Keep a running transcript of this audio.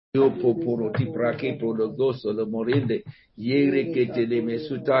Yo poporo ti prake prodogoso lo morinde yere que te le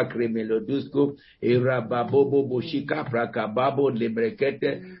mesuta cremelodusco era babobo boshika praka babo le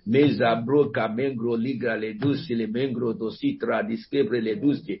brekete mezabro kamengro ligra le dusi le mengro dositra diskebre le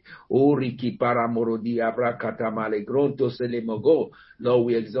duski ori ki paramorodi abrakata male gronto se le mogo. Lord,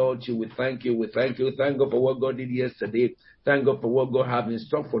 we exalt you, we thank you, thank God for what God did yesterday. Thank God for what God has in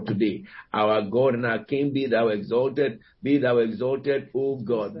store for today. Our God and our King, be thou exalted, O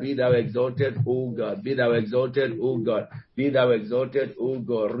God. Be thou exalted, O God. Be thou exalted, O God. Be thou exalted, O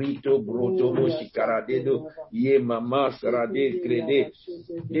God. Rito broto moshikaradedo ye mama sarade krede.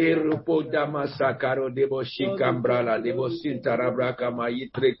 De rupo dama sakaro debo shikambrala debo sintarabraka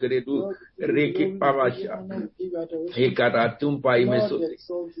mayitre kredu reki pavasha. Ekaratumpa imeso.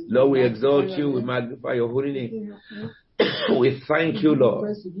 Lord, we exalt you, we magnify your holy name. We thank you,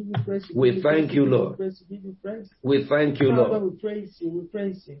 Lord. We thank you, Lord. We thank you, Lord. We praise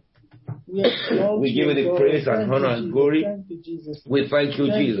you. We give you the praise and honor and glory. We thank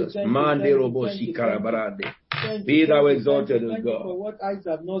you, Jesus. Be thou exalted, O God.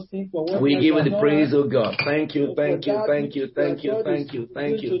 We give you the praise, O God. Thank you.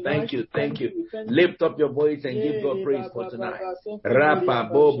 Lift up your voice and give God praise for tonight. Rapa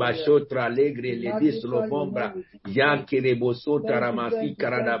boba shotra alegre ledis lobombra yakere bosota ramasi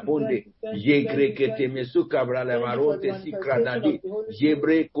karadabonde yegre kete mesuka brala marote sikradadi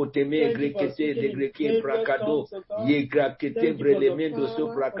yebre koteme grekete de greke prakado yegra kete brelemendo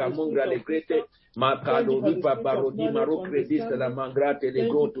sopra kamungra legrete Makado ripa barodi maro credis la mangrate de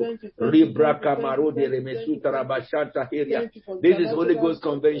groto libra camaro de remesuta rabashata heria. This is Holy Ghost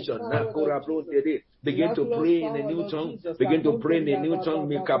Convention. Nakura prote. Begin to pray in a new tongue. Begin to pray in a new tongue.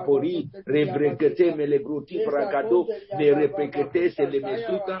 Mikapori rebrekete melegroti prakado me repekete se le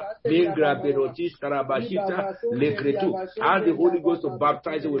mesuta mingra berotis karabashita lekretu. Ask the Holy Ghost to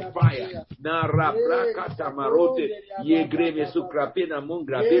baptize you with fire. Na rabraka tamarote yegre mesukrapena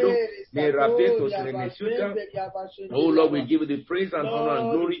mungra bero me rabeto. Oh Lord, we give you the praise and honor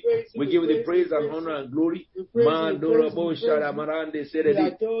and glory. We give you the praise and honor and glory.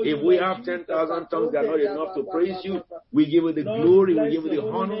 If we have 10,000 tongues, they are not enough to praise you. We give you the glory, we give you the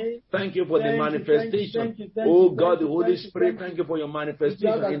honor. Thank you for the manifestation. Oh God, the Holy Spirit, thank you for your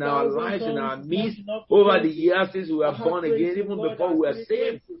manifestation in our lives, in our midst. Over the years since we were born again, even before we were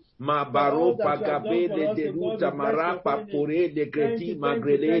saved. Ma baro pagabe de deruta marapa pore de kreti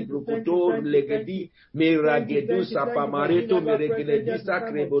magrele drukutor legedi meragedu sapamareto meregedi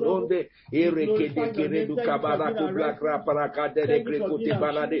sacre bodonde erekede keredu kabala kubla krapara kade de grekote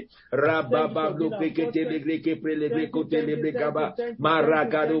balade rababa blo pekete de greke prelebre kote lebre kaba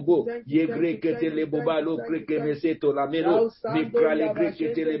maragadobo yegrekete le bobalo kreke meseto la melo mikrale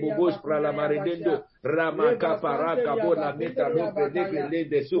grekete le bobos pra la maredendo rama kapara kabola meta lombre negre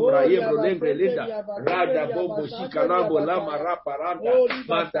de subra yebro lembre leda rada bombo shikalambo lama raparanda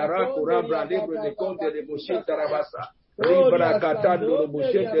matara kurambra lembre de conte de boshita rabasa libra katando de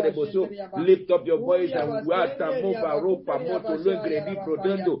boshete de boso. Lift up your voice and wata moba ropa moto lengre di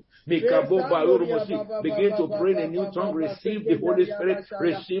prodendo mikabomba urmosi. Begin to pray in a new tongue. Receive the Holy Spirit.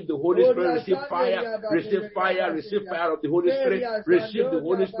 Receive the Holy Spirit. Receive fire. Receive fire. Receive fire of the Holy Spirit. Receive the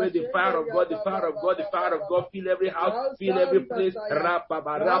Holy Spirit. The fire of God. The fire of God. The fire of God. Fill every house. Fill every place. Rapa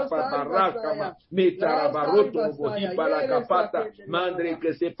barapa barakama metarabaroto bohi balakapata mandre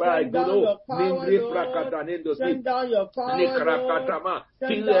que se pa godo mingre prakatanendo si nekrakatama.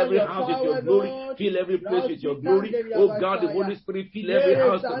 Fill every house with your glory. Fill every place with your glory. Oh God, the Holy Spirit, fill every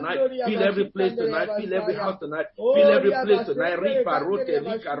house tonight. Fill every place tonight. Fill every house tonight. Fill every place tonight. Ripa rote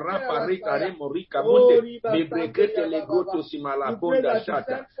lika rapa rika remo rika monte me brekete le groto simala bonda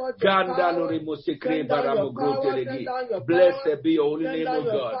shata ganda lo remo sekre baramo grote legi. Blessed be your holy name, O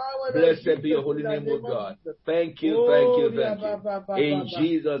God. Blessed be your holy name, O God. Thank you. In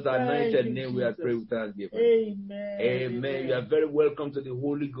Jesus' anointed name we are praying with thanksgiving. Amen. You are very welcome to the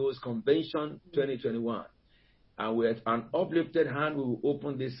Holy Ghost Convention 2021. And with an uplifted hand, we will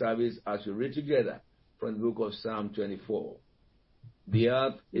open this service as we read together from the book of Psalm 24. The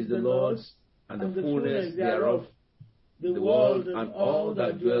earth is the Lord's, and the fullness thereof, the world and all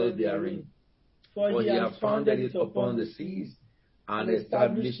that dwell therein. For he hath founded it upon the seas, and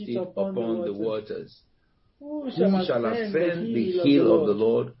established it upon the waters. Who shall ascend the hill of the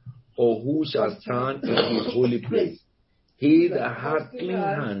Lord, or who shall stand in his holy place? He that hath clean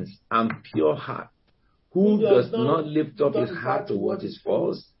hands and pure heart, who does not lift up his heart to what is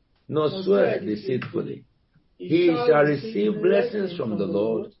false, nor swear deceitfully. He shall receive blessings from the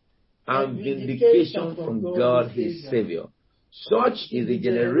Lord, and vindication from God his Savior. Such is the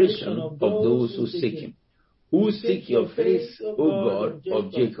generation of those who seek him, who seek your face, O God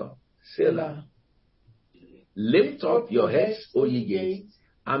of Jacob. Selah. Lift up your heads, O ye gates,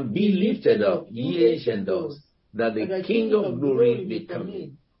 and be lifted up, ye ancient doors, that the King of glory may come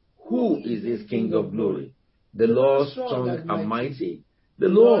in. Who is this King of glory? The Lord strong and mighty, the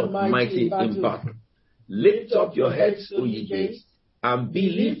Lord mighty in battle. Lift up your heads, O ye gates, and be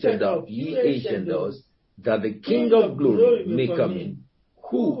lifted up, ye ancient doors, that the King of glory may come in.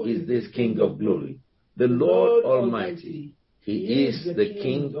 Who is this King of glory? The Lord Almighty. He is the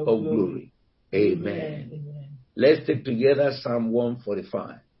King of glory. Amen. Let's take together Psalm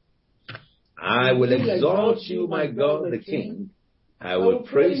 145. I will exalt you, my God, the King. I will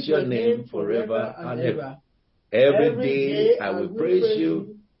praise your name forever and ever. Every day I will praise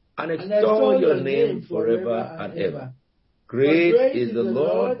you and extol your name forever and ever. Great is the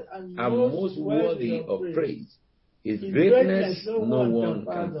Lord and most worthy of praise. His greatness no one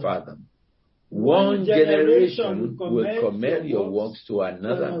can fathom. One generation will commend your works to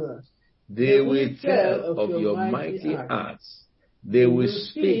another. They will tell of your mighty acts. They will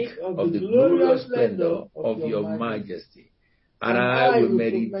speak of the glorious splendor of your majesty. And I will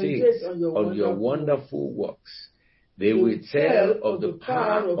meditate on your wonderful works. They will tell of the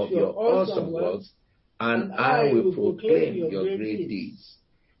power of your awesome works, and I will proclaim your great deeds.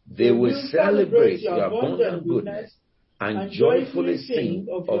 They will celebrate your abundant goodness and joyfully sing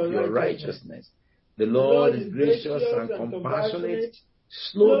of your righteousness. The Lord is gracious and compassionate,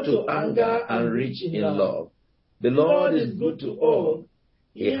 slow to anger and rich in love. The Lord is good to all.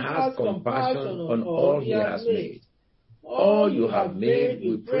 He has compassion on all he has made. All you have made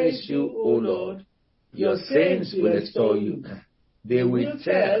will praise you, O Lord. Your saints will extol you. They will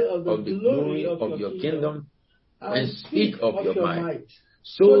tell of the glory of your kingdom and speak of your might,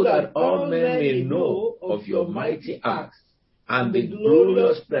 so that all men may know of your mighty acts and the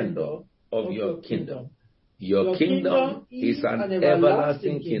glorious splendor of your kingdom. Your kingdom is an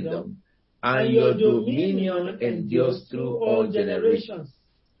everlasting kingdom, and your dominion endures through all generations.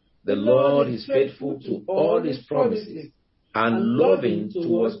 The Lord is faithful to all his promises and loving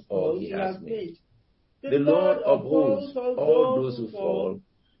towards all he has made. The Lord upholds all those who fall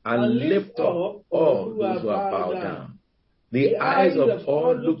and lifts up all those who are bowed down. The eyes of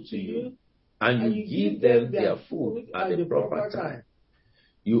all look to you, and you give them their food at the proper time.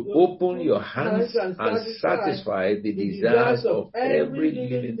 You open your hands and satisfy the desires of every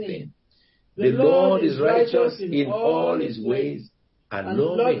living thing. The Lord is righteous in all his ways and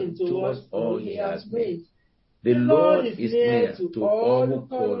loving towards all he has made. The Lord is near to all who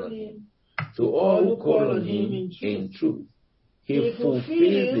call on him, in truth. He fulfills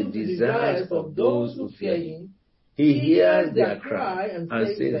the desires of those who fear him. He hears their cry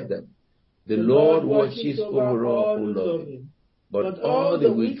and saves them. The Lord watches over all who love him, but all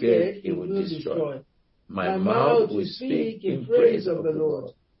the wicked he will destroy. My mouth will speak in praise of the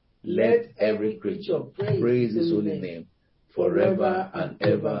Lord. Let every creature praise his holy name forever and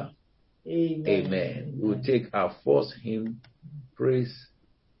ever. Amen. We'll take our first hymn, Praise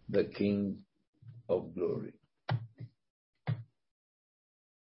the King of Glory.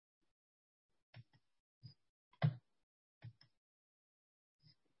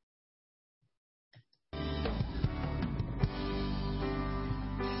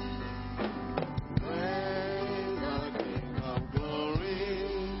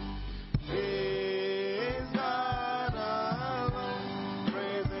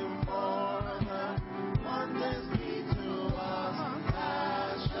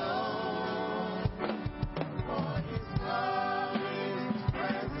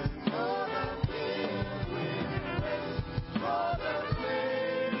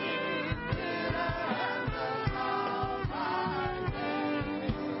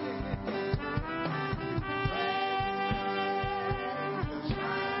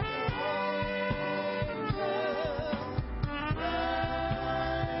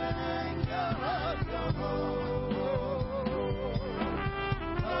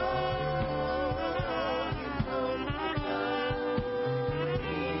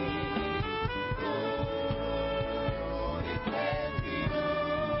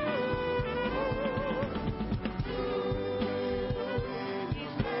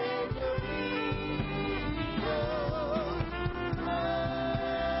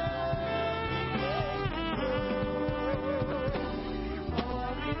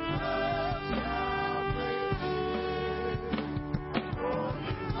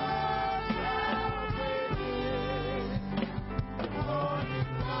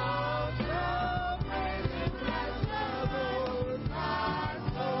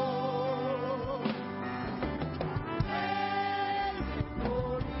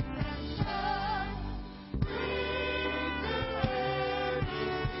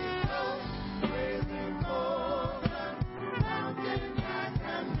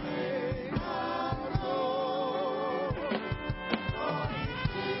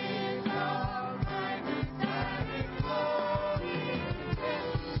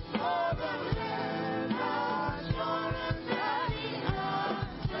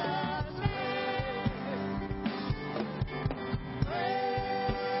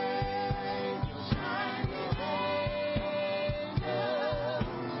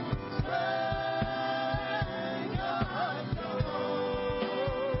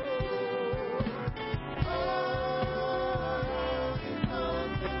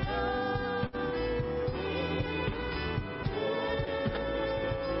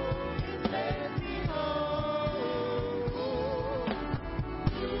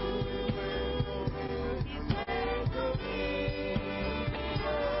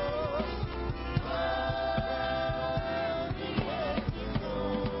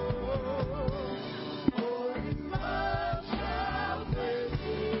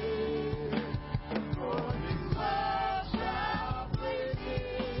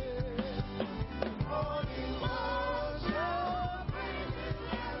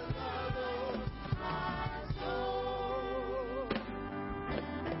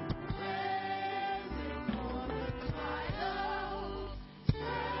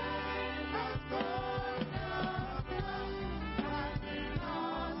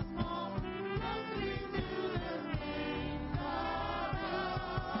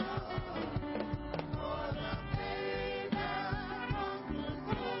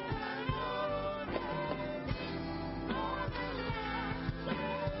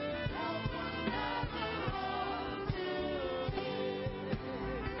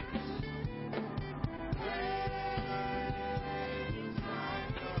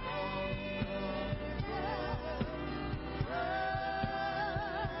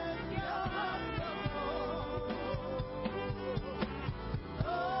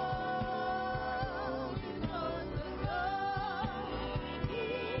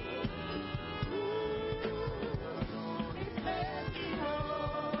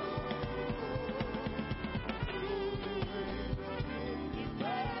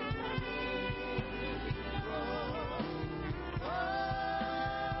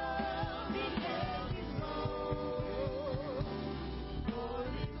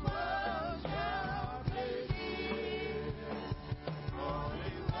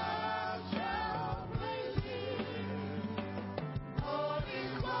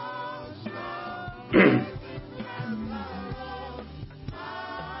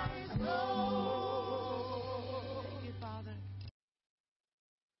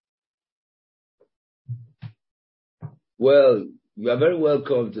 Well, you are very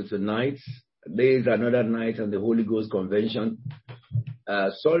welcome to tonight. There is another night on the Holy Ghost Convention.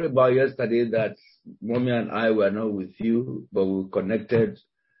 Sorry about yesterday that Mommy and I were not with you, but we connected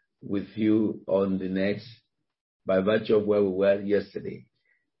with you on the net by virtue of where we were yesterday.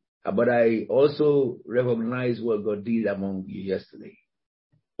 But I also recognize what God did among you yesterday.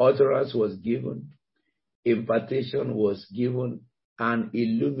 Utterance was given, impartation was given, and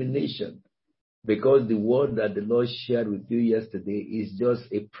illumination. Because the word that the Lord shared with you yesterday is just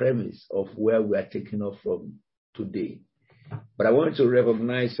a premise of where we are taking off from today. But I want to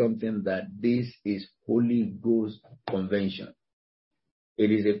recognize something, that this is Holy Ghost Convention.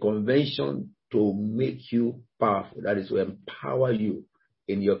 It is a convention to make you powerful. That is to empower you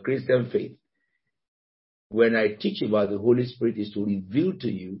in your Christian faith. When I teach about the Holy Spirit, is to reveal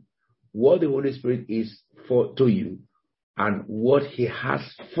to you what the Holy Spirit is to you and what He has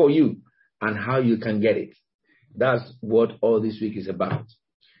for you, and how you can get it. That's what all this week is about.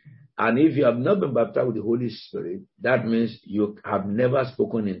 And if you have not been baptized with the Holy Spirit, that means you have never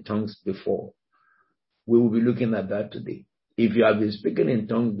spoken in tongues before. We will be looking at that today. If you have been speaking in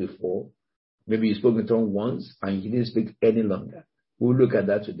tongues before, maybe you spoke in tongues once and you didn't speak any longer, we'll look at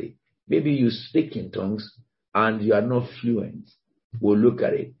that today. Maybe you speak in tongues and you are not fluent. We'll look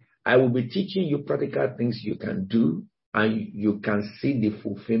at it. I will be teaching you practical things you can do, and you can see the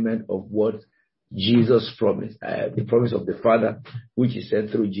fulfillment of what Jesus promised, the promise of the Father, which is sent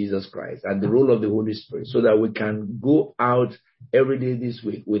through Jesus Christ, and the role of the Holy Spirit, so that we can go out every day this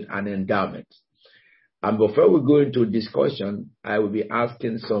week with an endowment. And before we go into discussion, I will be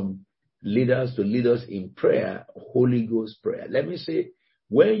asking some leaders to lead us in prayer, Holy Ghost prayer. Let me say,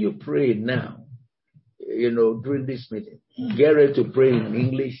 when you pray now, during this meeting, get ready to pray in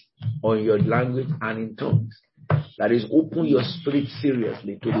English or in your language and in tongues. That is, open your spirit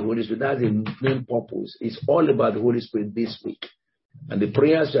seriously to the Holy Spirit. That's the main purpose. It's all about the Holy Spirit this week. And the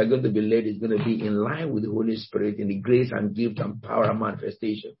prayers you are going to be led is going to be in line with the Holy Spirit in the grace and gift and power and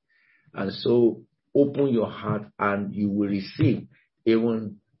manifestation. And so open your heart and you will receive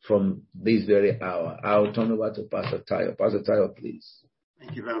even from this very hour. I'll turn over to Pastor Tayo. Pastor Tayo, please.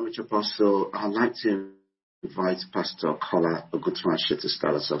 Thank you very much, Apostle. I'd like to invite Pastor Kola Ogutumashi to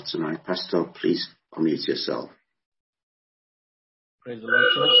start us off tonight. Pastor, please unmute yourself. Praise the Lord,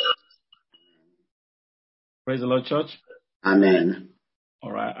 church. Praise the Lord, church. Amen.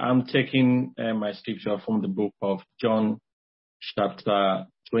 All right. I'm taking my scripture from the book of John, chapter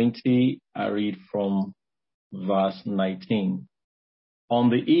 20. I read from verse 19. On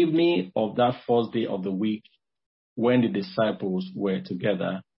the evening of that first day of the week, when the disciples were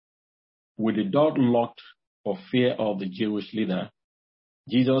together, with the door locked for fear of the Jewish leader,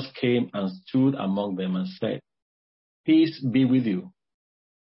 Jesus came and stood among them and said, "Peace be with you."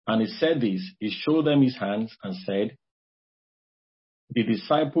 And he said this, he showed them his hands and said, the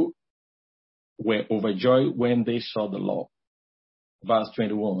disciples were overjoyed when they saw the Lord. Verse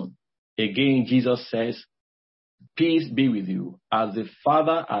 21. Again, Jesus says, "Peace be with you. As the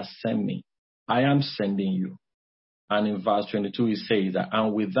Father has sent me, I am sending you." And in verse 22, he says that,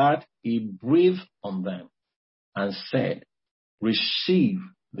 and with that, he breathed on them and said, "Receive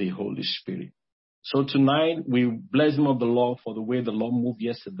the Holy Spirit." So tonight, we bless them of the Lord for the way the Lord moved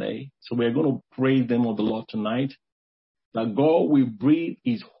yesterday. So we're going to praise them of the Lord tonight, that God will breathe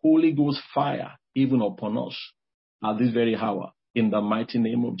his Holy Ghost fire even upon us at this very hour, in the mighty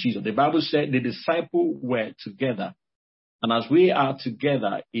name of Jesus. The Bible said the disciples were together. And as we are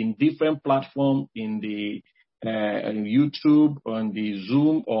together in different platforms, in the in YouTube, on the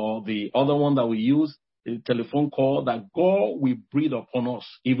Zoom, or the other one that we use, the telephone call, that God will breathe upon us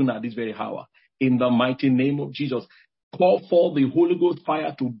even at this very hour. In the mighty name of Jesus. Call for the Holy Ghost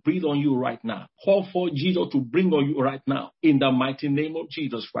fire to breathe on you right now. Call for Jesus to bring on you right now. In the mighty name of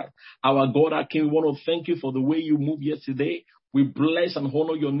Jesus Christ. Our God, our King, we want to thank you for the way you moved yesterday. We bless and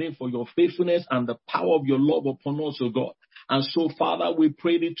honor your name for your faithfulness and the power of your love upon us, O God. And so, Father, we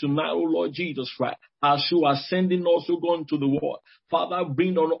pray that tonight, O Lord Jesus Christ, as you are sending us, O God, into the world. Father,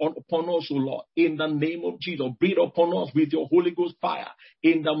 bring upon us, O Lord, in the name of Jesus. Breathe upon us with your Holy Ghost fire,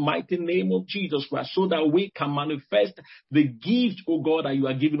 in the mighty name of Jesus Christ, so that we can manifest the gift, O God, that you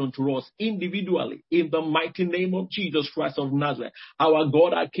are giving unto us individually, in the mighty name of Jesus Christ of Nazareth. Our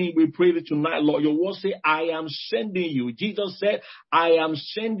God, our King, we pray that tonight, Lord, your word say, "I am sending you." Jesus said, "I am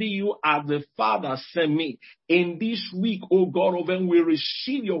sending you as the Father sent me." In this week, O God, when we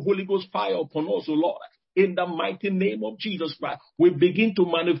receive your Holy Ghost fire upon us, O Lord, in the mighty name of Jesus Christ. We begin to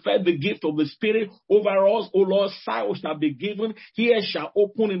manifest the gift of the Spirit over us, O Lord. Sight shall be given, ears shall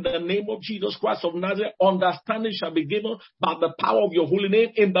open in the name of Jesus Christ of Nazareth. Understanding shall be given by the power of your holy name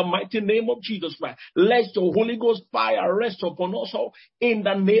in the mighty name of Jesus Christ. Let your Holy Ghost fire rest upon us all in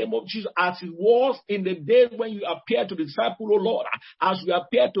the name of Jesus, as it was in the days when you appeared to the disciples, O Lord, as you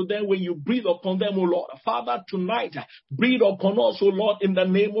appeared to them when you breathe upon them, O Lord. Father, tonight, breathe upon us, O Lord, in the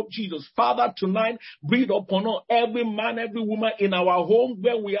name of Jesus. Father, tonight, breathe upon us, every man, every woman in our home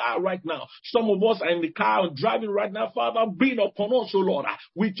where we are right now. Some of us are in the car driving right now. Father, breathe upon us, O Lord,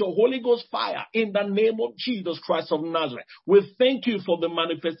 with your Holy Ghost fire in the name of Jesus Christ of Nazareth. We thank you for the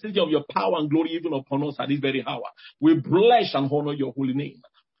manifestation of your power and glory even upon us at this very hour. We bless and honor your holy name.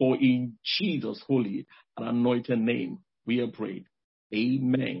 For in Jesus' holy and anointed name we have prayed.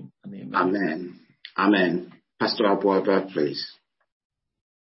 Amen and amen. Amen. Amen. Pastor Abuaba, please.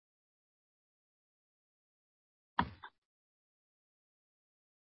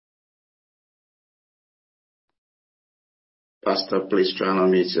 Pastor, please try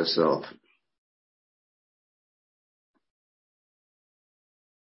and unmute yourself.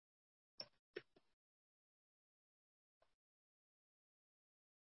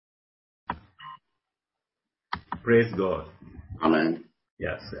 Praise God. Amen.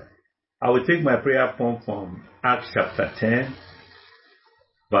 Yes, sir. I will take my prayer point from Acts chapter 10,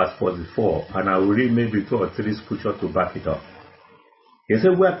 verse 44, and I will read maybe 2 or 3 scriptures to back it up. He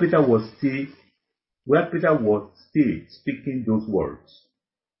said, where Peter was still speaking those words,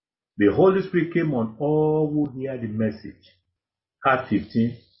 the Holy Spirit came on all who heard the message. Acts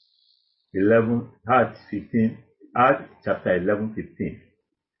chapter 11, 15.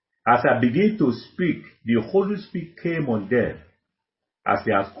 As I begin to speak, the Holy Spirit came on them as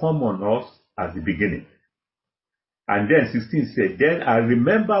He has come on us at the beginning. And then 16 said, then I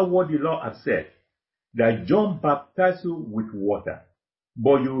remember what the Lord had said, that John baptized you with water,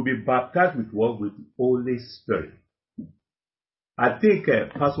 but you will be baptized with what? With the Holy Spirit. I think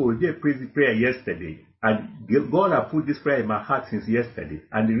Pastor Ode prayed the prayer yesterday, and God has put this prayer in my heart since yesterday.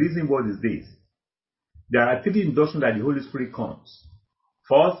 And the reason was is this. There are 3 inductions that the Holy Spirit comes.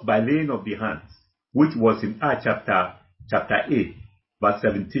 First, by laying of the hands, which was in Acts chapter 8, verse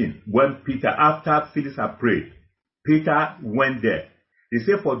 17. When Peter, after Philip had prayed, Peter went there. He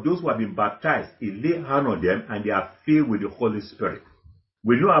said, for those who have been baptized, he laid hand on them and they are filled with the Holy Spirit.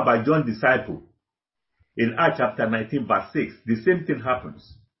 We know about John's disciple. In Acts chapter 19, verse 6, the same thing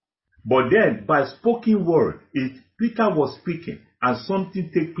happens. But then, by spoken word, Peter was speaking and something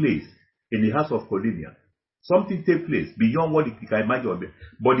take place in the house of Cornelius. Something take place beyond what you can imagine.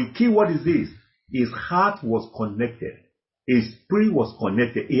 But the key word is this. His heart was connected. His spirit was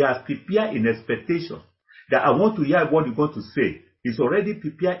connected. He has prepared in expectation that I want to hear what you're going to say. He's already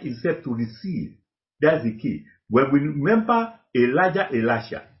prepared himself to receive. That's the key. When we remember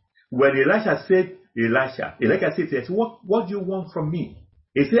Elisha, when Elisha said, Elijah said, what do you want from me?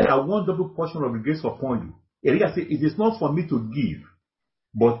 He said, I want double portion of the grace upon you. Elijah said, it is not for me to give.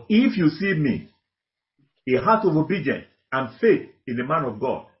 But if you see me, a heart of obedience and faith in the man of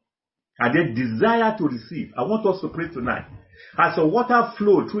God, and then desire to receive. I want us to pray tonight. As the water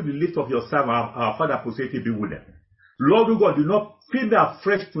flow through the lips of your servant, our Father, possessed be with them. Lord God, do not fill me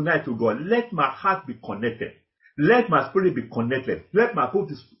afresh tonight to God. Let my heart be connected. Let my spirit be connected. Let my hope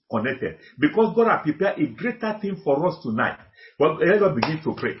be connected. Because God has prepared a greater thing for us tonight. Well, let us begin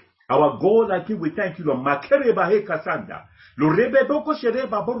to pray. Our God, I think we thank you, Lord. God,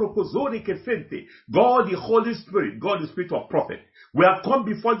 the Holy Spirit, God, the Spirit of prophet. We have come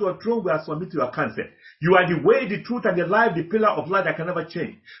before your throne. We are submitted to your counsel. You are the way, the truth, and the life, the pillar of life that can never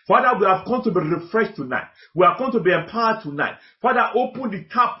change. Father, we have come to be refreshed tonight. We have come to be empowered tonight. Father, open the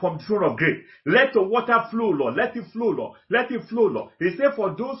tap from the throne of grace. Let the water flow, Lord. Let it flow, Lord. Let it flow, Lord. He said, for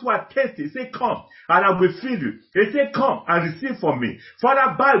those who are thirsty, he said, come, and I will feed you. He said, come and receive from me.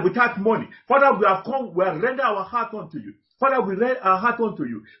 Father, buy without money. Father, we have come, we have rendered our heart unto you. Father, we lend our heart unto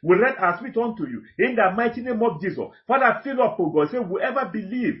you. We lend our spirit unto you. In the mighty name of Jesus. Father, fill up, O God. Say, whoever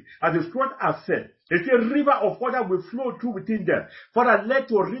believes, as the Scripture has said, it's a river of water will flow through within them. Father,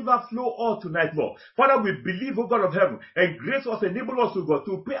 let your river flow all tonight, Lord. Father, we believe, O God of heaven, and grace us, enable us, O God,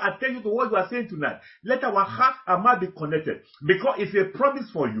 to pay attention to what you are saying tonight. Let our heart and mind be connected. Because it's a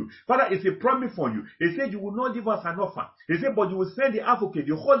promise for you. Father, it's a promise for you. He said you will not give us an orphan. He said, but you will send the advocate,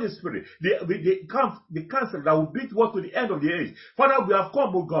 the Holy Spirit, the counsel that will be to us to the end of the age. Father, we have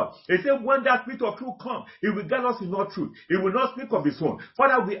come, O God. He said, when that spirit of truth comes, He will guide us in all truth. He will not speak of His own.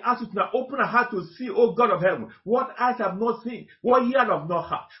 Father, we ask you to now open our heart to see see, O God of heaven, what eyes have not seen, what ears have not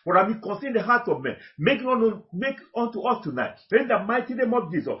heard, what have been concealed in the heart of men. Make unto us tonight. In the mighty name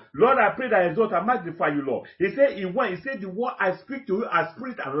of Jesus. Lord, I pray that I exalt and magnify you, Lord. He said, the word I speak to you as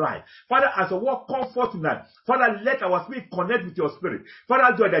spirit and life. Father, as a word come forth tonight, Father, let our spirit connect with your spirit.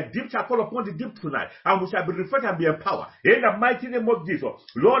 Father, the deep shall fall upon the deep tonight, and we shall be refreshed and be empowered. In the mighty name of Jesus.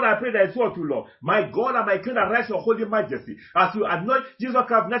 Lord, I pray that I exalt you, Lord. My God and my King, arise your holy majesty. As you anoint Jesus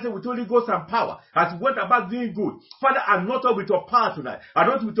Christ with Holy Ghost and power, as you went about doing good. Father, anoint us with your power tonight.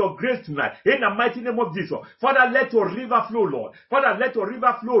 Anoint with your grace tonight. In the mighty name of Jesus. Father, let your river flow, Lord. Father, let your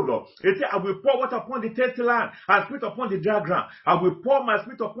river flow, Lord. It says, I will pour water upon the thirsty land, and spirit upon the dry ground. I will pour my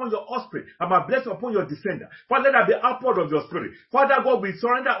spirit upon your offspring, and my blessing upon your descendant. Father, let there be outpour of your spirit. Father God, we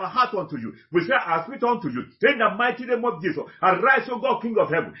surrender our heart unto you. We say our spirit unto you. In the mighty name of Jesus. Arise, O God, King of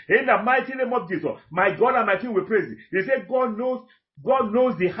heaven. In the mighty name of Jesus. My God and my King, we praise you. He said, God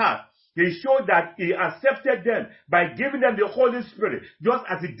knows the heart. He showed that he accepted them by giving them the Holy Spirit, just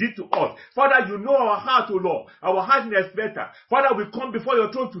as he did to us. Father, you know our heart, O Lord. Our heart is better. Father, we come before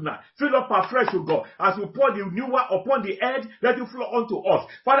your throne tonight. Fill up afresh, O God. As we pour the new one upon the edge, let it flow unto us.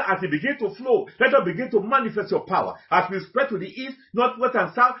 Father, as it begin to flow, let us begin to manifest your power. As we spread to the east, north, west,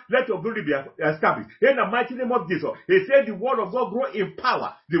 and south, let your glory be established. In the mighty name of Jesus, he said the word of God grow in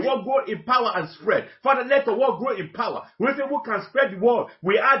power. The word grow in power and spread. Father, let the word grow in power. We say who can spread the word?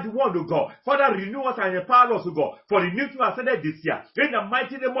 We are the word, O God. Father, renew us and empower us, O God, for the new thing has started this year. In the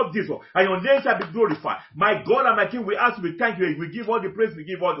mighty name of Jesus, and your name shall be glorified. My God and my King, we ask, we thank you, we give all the praise, we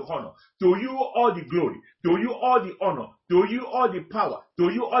give all the honor. To you all the glory, to you all the honor, to you all the power,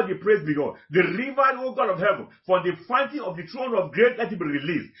 to you all the praise be God. The river, O God of heaven, from the fountain of the throne of grace, let it be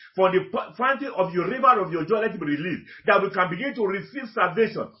released. From the fountain of your river of your joy, let it be released. That we can begin to receive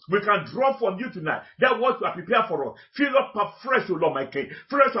salvation. We can draw from you tonight. That what you are prepared for us. Fill up afresh, O Lord, my King.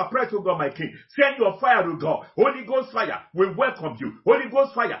 Fresh afresh, O God, my King. Send your fire, O God. Holy Ghost fire, we welcome you. Holy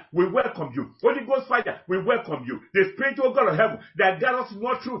Ghost fire, we welcome you. Holy Ghost fire, we welcome you. The Spirit, O God of heaven, that guide us in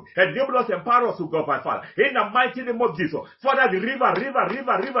all truth, enable us, empower us, O God, my Father. In the mighty name of Jesus. Father, the river,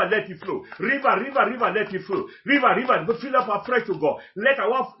 let it flow. River, let it flow. River, fill up afresh, O God. Let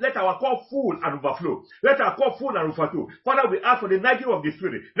our cup full and overflow. Let our cup full and overflow. Father, we ask for the nudging of the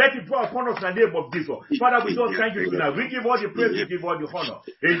Spirit. Let it draw upon us in the name of Jesus. Father, we don't thank you tonight. We give all the praise, we give all the honor.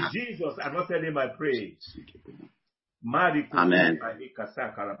 In Jesus' and not name I pray. Amen.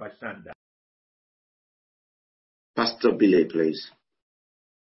 Pastor Billy, please.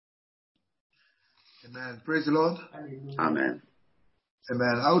 Amen. Praise the Lord. Amen.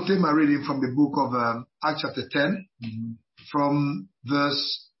 Amen. I will take my reading from the book of Acts chapter 10, from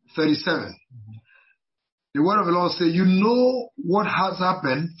verse 37. The word of the Lord says, you know what has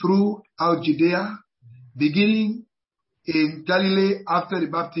happened throughout Judea, beginning in Galilee after the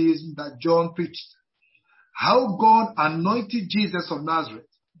baptism that John preached, how God anointed Jesus of Nazareth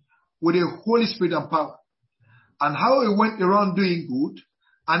with the Holy Spirit and power, and how he went around doing good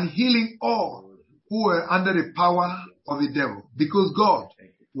and healing all who were under the power of the devil, because God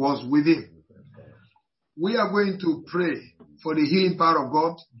was with him. We are going to pray for the healing power of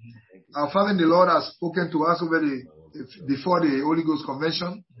God. Our Father in the Lord has spoken to us before the Holy Ghost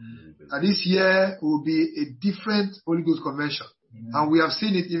Convention. And this year will be a different Holy Ghost Convention. And we have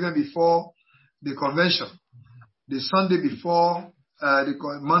seen it even before the convention. The Sunday before, the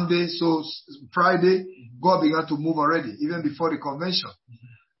Monday, so Friday, God began to move already, even before the convention.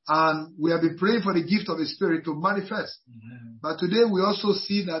 And we have been praying for the gift of the Spirit to manifest. But today we also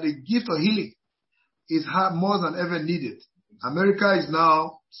see that the gift of healing is more than ever needed. America is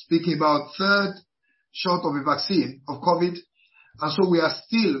now speaking about third shot of a vaccine of COVID. And so we are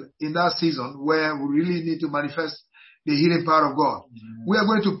still in that season where we really need to manifest the healing power of God. We are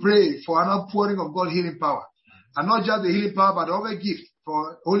going to pray for an outpouring of God's healing power. And not just the healing power, but the other gift.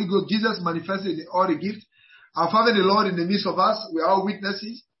 For Holy Ghost, Jesus manifested all the gifts. Our Father, the Lord, in the midst of us, we are all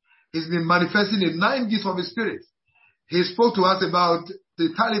witnesses. He's been manifesting the 9 gifts of the Spirit. He spoke to us about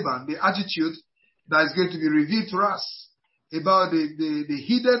the Taliban, the attitude that is going to be revealed to us about the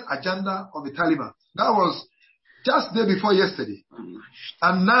hidden agenda of the Taliban. That was just day before yesterday.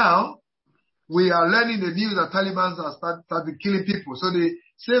 And now we are learning the news that Taliban have started killing people. So the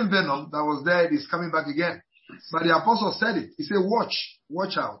same venom that was there is coming back again. But the apostle said it. He said, watch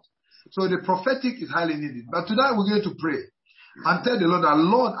out. So the prophetic is highly needed. But tonight we're going to pray and tell the Lord that,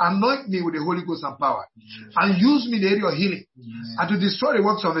 Lord, anoint me with the Holy Ghost and power and use me in the area of healing and to destroy the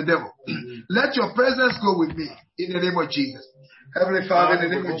works of the devil. Let your presence go with me in the name of Jesus. Heavenly Father, in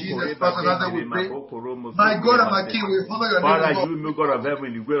the name of Jesus, Father, that we pray. My God and my King, we honor your name. Father, you know God of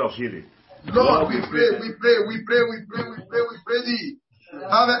heaven in the way of healing. Lord, we pray thee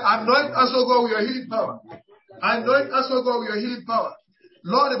Father, anoint us, O God, with your healing power. Anoint us, O God, with your healing power.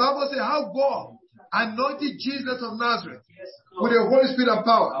 Lord, the Bible says how God anointed Jesus of Nazareth with the Holy Spirit and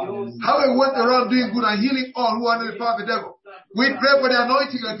power. How he went around doing good and healing all who are under the power of the devil. We pray for the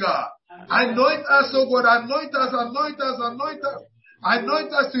anointing of God. Anoint us, O God. Anoint us, anoint us, anoint us. Anoint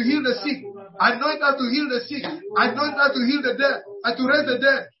us to heal the sick. Anoint us to heal the sick. Anoint us to heal the dead and to raise the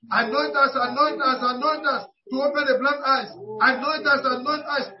dead. Anoint us, anoint us, anoint us to open the blind eyes. Anoint us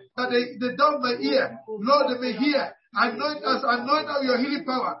that the dumb may hear. Lord, they may hear. Anoint us with your healing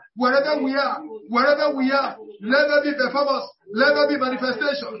power. Wherever we are, let there be performance. Let there be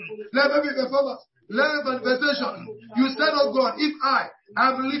manifestation. Let there be performance. Let there be manifestation. You said, oh God, if I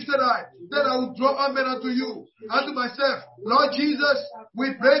am lifted high, then I will draw all men unto you, unto myself. Lord Jesus,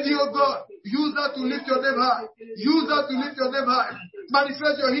 we pray thee, oh God, use that to lift your name high. Use that to lift your name high.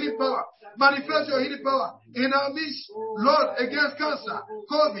 Manifest your healing power. Manifest your healing power in our midst, Lord, against cancer,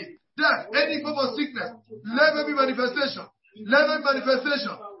 COVID, death, any form of sickness. Let there be manifestation. Let there be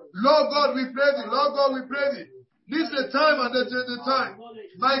manifestation. Lord God, we pray thee. Lord God, we pray thee. This is the time and the time.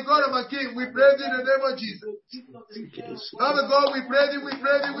 My God and my King, we pray thee in the name of Jesus. Father God, we pray thee, we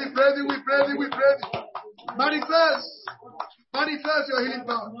pray thee, we pray thee, we pray thee, we pray thee. Manifest. Manifest your healing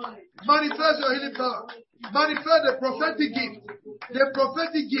power. Manifest your healing power. Manifest the prophetic gift. The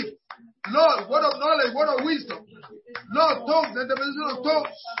prophetic gift. Lord, word of knowledge, word of wisdom. Lord, tongues and the position of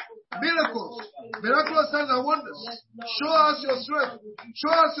tongues. Miracles, miraculous signs and wonders. Show us your strength.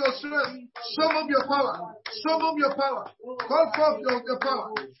 Show us your strength. Show up your power. Show up your power. Call forth your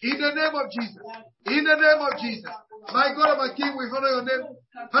power. In the name of Jesus. In the name of Jesus. My God and my King, we honor your name.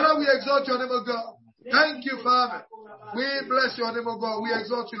 Father, we exalt your name, O God. Thank you, Father. We bless your name, O God. We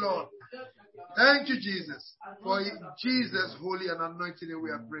exalt you, Lord. Thank you, Jesus. For in Jesus' holy and anointed name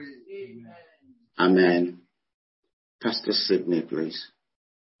we are praying. Amen. Pastor Sidney, please.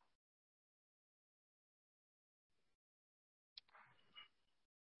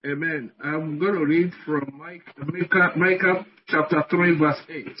 Amen. I'm going to read from Micah chapter 3, verse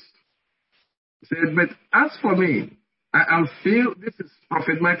 8. It said, but as for me, I am filled, this is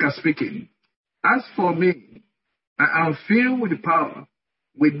Prophet Micah speaking. As for me, I am filled with power,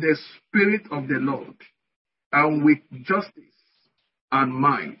 with the Spirit of the Lord, and with justice and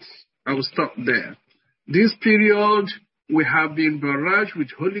might. I will stop there. This period, we have been barraged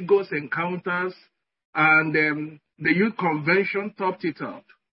with Holy Ghost encounters, and the youth convention topped it up.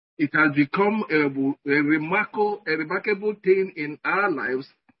 It has become a remarkable thing in our lives,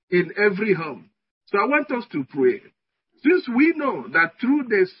 in every home. So I want us to pray. Since we know that through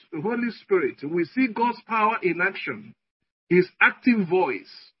the Holy Spirit, we see God's power in action, His active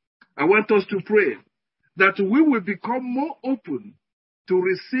voice, I want us to pray that we will become more open to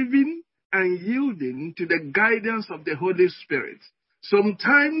receiving and yielding to the guidance of the Holy Spirit.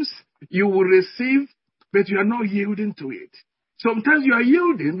 Sometimes you will receive, but you are not yielding to it. Sometimes you are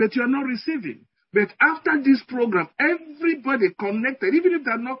yielding, but you are not receiving. But after this program, everybody connected, even if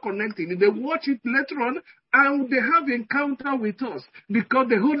they are not connected, they watch it later on and they have encounter with us because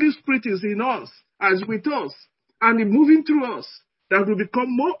the Holy Spirit is in us, as with us, and moving through us, that we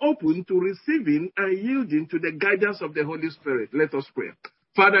become more open to receiving and yielding to the guidance of the Holy Spirit. Let us pray.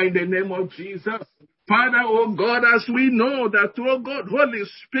 Father, in the name of Jesus, Father, oh God, as we know that, oh God, Holy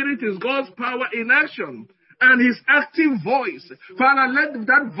Spirit is God's power in action and His active voice. Father, let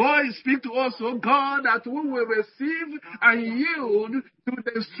that voice speak to us, oh God, that we will receive and yield to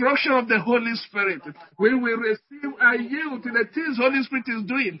the instruction of the Holy Spirit. We will receive and yield to the things Holy Spirit is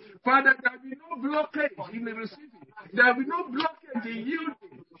doing. Father, there will be no blockage in the receiving. There will be no blockage in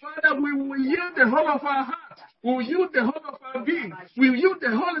yielding. Father, we will yield the whole of our heart. We will yield the whole of our being. We will yield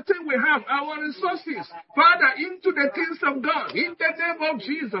the whole thing we have, our resources, Father, into the things of God. In the name of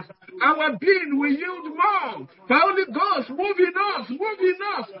Jesus, our being will yield more. For Holy Ghost, move in us,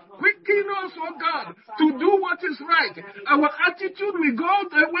 quicken us, oh God, to do what is right. Our attitude will go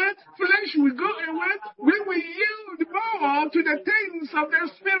away, flesh will go away. We will yield more to the things of the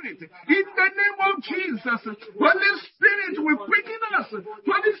Spirit. In the name of Jesus, Holy Spirit will quicken us.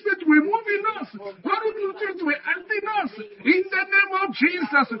 Holy Spirit will move in us. Holy Spirit will act in us. In the name of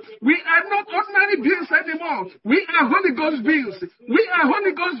Jesus, we are not ordinary beings anymore. We are Holy Ghost beings. We are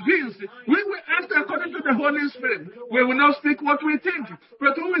Holy Ghost beings. We will act according to the Holy Spirit. We will not speak what we think,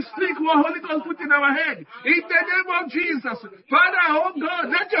 but we will speak what Holy Ghost put in our head. In the name of Jesus, Father, oh God,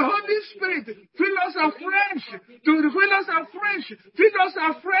 let your Holy Spirit fill us afresh, fill us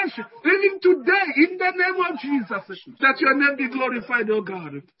afresh, even today, in the name of Jesus, that your name be glorified, oh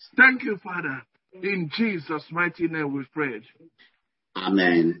God. Thank you, Father. In Jesus' mighty name we pray.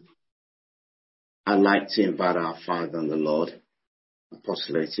 Amen. I'd like to invite our Father and the Lord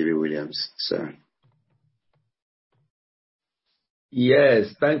Apostle ATB Williams, sir.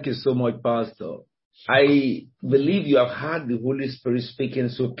 Yes, thank you so much, Pastor. I believe you have heard the Holy Spirit speaking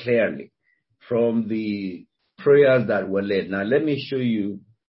so clearly from the prayers that were led. Now, let me show you.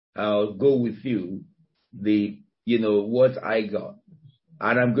 I'll go with you what I got.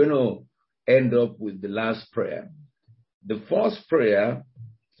 And I'm going to end up with the last prayer. The first prayer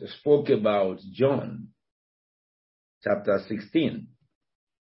spoke about John chapter 16,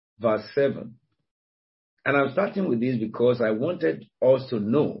 verse 7. And I'm starting with this because I wanted us to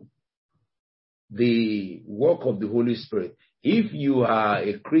know the work of the Holy Spirit. If you are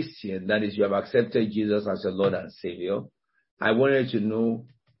a Christian, that is, you have accepted Jesus as your Lord and Savior, I wanted to know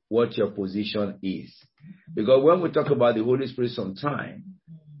what your position is. Because when we talk about the Holy Spirit sometimes,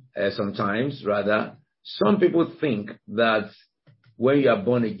 some people think that when you are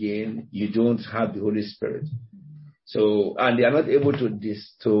born again, you don't have the Holy Spirit. So, and they are not able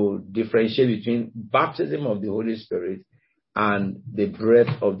to differentiate between baptism of the Holy Spirit and the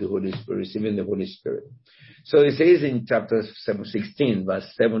breath of the Holy Spirit, receiving the Holy Spirit. So it says in chapter 16,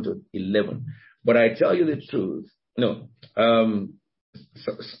 verse 7 to 11. But I tell you the truth. No,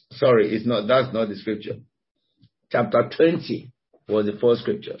 sorry, it's not. That's not the scripture. Chapter 20 was the first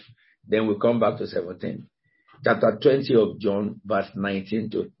scripture. Then we come back to 17. Chapter 20 of John, verse 19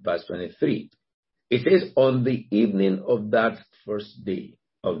 to verse 23. It says, on the evening of that first day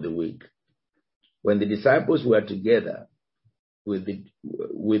of the week, when the disciples were together with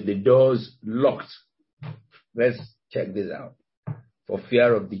the doors locked, let's check this out, for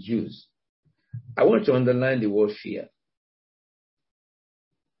fear of the Jews. I want to underline the word fear.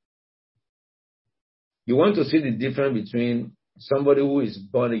 You want to see the difference between somebody who is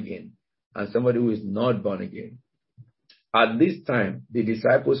born again and somebody who is not born again. At this time, the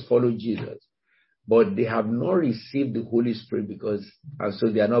disciples followed Jesus, but they have not received the Holy Spirit and so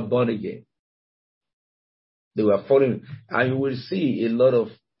they are not born again. They were following, and you will see a lot of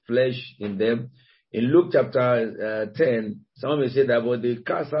flesh in them. In Luke chapter 10, some may say that, but they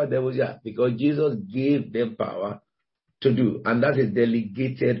cast out devils, because Jesus gave them power to do, and that is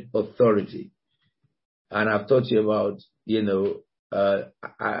delegated authority. And I've taught you about,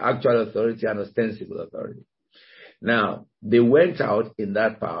 actual authority and ostensible authority. Now, they went out in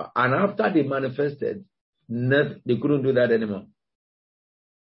that power, and after they manifested, they couldn't do that anymore.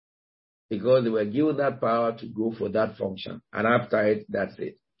 Because they were given that power to go for that function. And after it, that's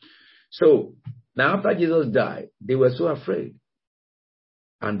it. So, now after Jesus died, they were so afraid.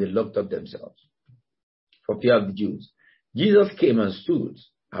 And they locked up themselves for fear of the Jews. Jesus came and stood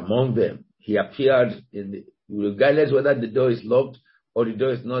among them. He appeared regardless whether the door is locked or the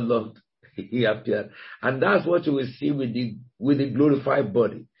door is not locked, he appeared. And that's what you will see with the glorified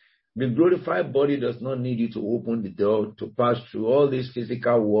body. The glorified body does not need you to open the door to pass through. All this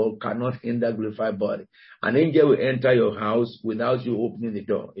physical world cannot hinder glorified body. An angel will enter your house without you opening the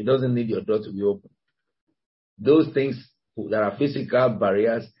door. It doesn't need your door to be open. Those things that are physical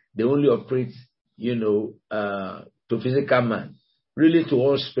barriers, they only operate, to physical man, really to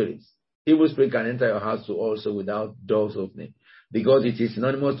all spirits. Evil spirit can enter your house too also without doors opening, because it is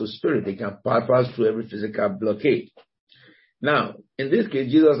synonymous to spirit. They can pass through every physical blockade. Now, in this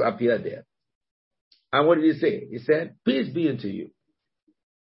case, Jesus appeared there. And what did he say? He said, peace be unto you.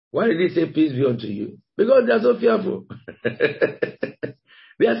 Why did he say peace be unto you? Because they are so fearful.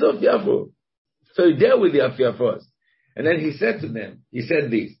 They are so fearful. So he dealt with their fear first. And then he said to them, he said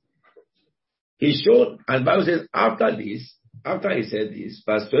this. He showed, and the Bible says, after he said this,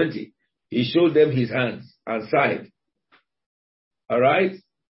 verse 20, he showed them his hands and side. All right?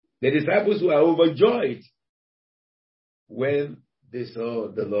 The disciples were overjoyed when they saw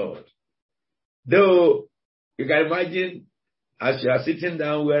the Lord. Though, you can imagine, as you are sitting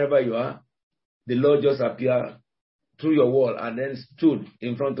down wherever you are, the Lord just appeared through your wall and then stood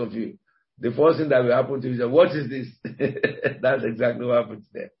in front of you. The first thing that will happen to you is, what is this? That's exactly what happened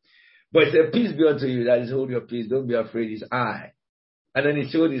to them. But he said, peace be unto you. That is, hold your peace. Don't be afraid. It's I. And then he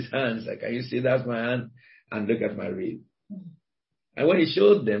showed his hands. Like, can you see that's my hand? And look at my reed. And when he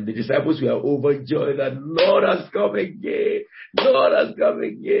showed them, the disciples were overjoyed that Lord has come again. Lord has come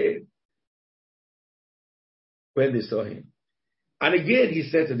again. When they saw him. And again he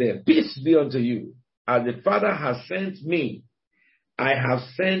said to them, peace be unto you. As the Father has sent me, I have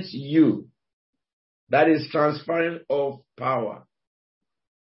sent you. That is transferring of power.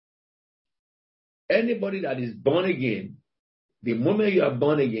 Anybody that is born again, the moment you are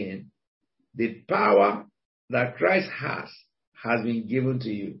born again, the power that Christ has been given to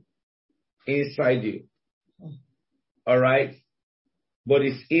you, inside you. All right? But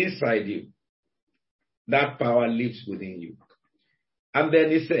it's inside you. That power lives within you. And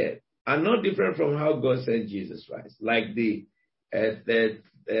then he said, and not different from how God sent Jesus Christ. Like I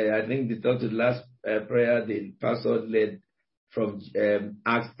think they talked to the last prayer the pastor led from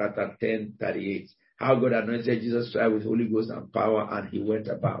Acts chapter 10:38. How God anointed Jesus Christ with Holy Ghost and power, and he went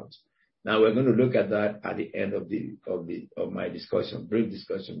about. Now we're going to look at that at the end of my discussion, brief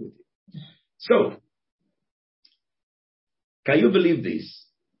discussion with you. So, can you believe this?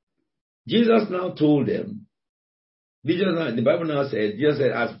 Jesus now told them, the Bible now says, Jesus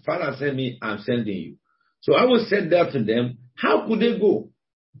said, as Father sent me, I'm sending you. So I was sent there to them. How could they go?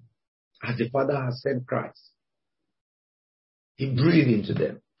 As the Father has sent Christ. He breathed into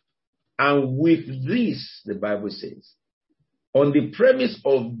them. And with this, the Bible says, on the premise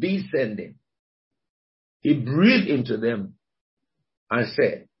of this sending, he breathed into them and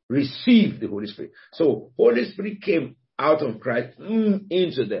said, receive the Holy Spirit. So Holy Spirit came out of Christ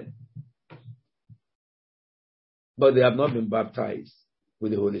into them. But they have not been baptized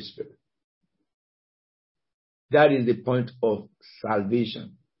with the Holy Spirit. That is the point of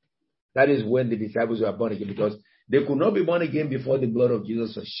salvation. That is when the disciples were born again, because they could not be born again before the blood of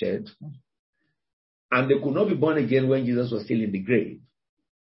Jesus was shed. And they could not be born again when Jesus was still in the grave.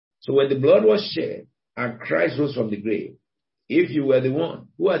 So when the blood was shed and Christ rose from the grave, if you were the one,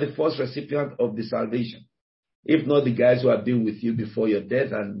 who are the first recipient of the salvation? If not the guys who have been with you before your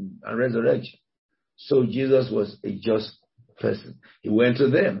death and resurrection. So Jesus was a just person. He went to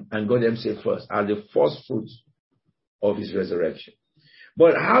them and got them saved first as the first fruits of his resurrection.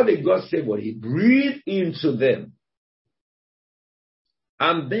 But how they got saved was he breathed into them.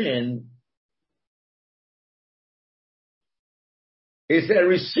 And then he said,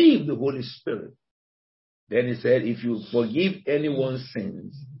 receive the Holy Spirit. Then he said, if you forgive anyone's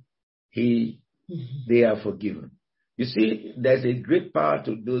sins, they are forgiven. You see, there's a great power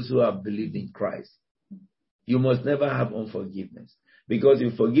to those who have believed in Christ. You must never have unforgiveness. Because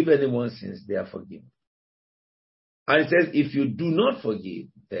if you forgive anyone's sins, they are forgiven. And it says, if you do not forgive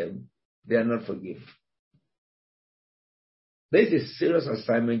them, they are not forgiven. There is a serious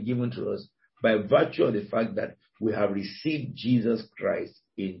assignment given to us by virtue of the fact that we have received Jesus Christ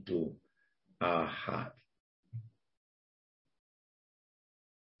into our heart.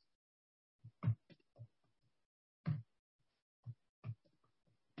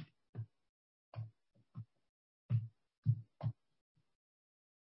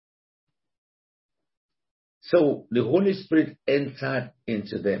 So the Holy Spirit entered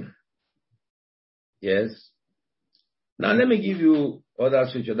into them. Yes. Now let me give you other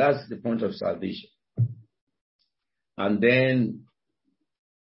scripture. That's the point of salvation. And then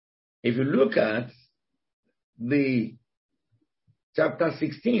if you look at the chapter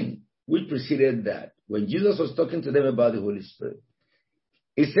 16, which preceded that, when Jesus was talking to them about the Holy Spirit,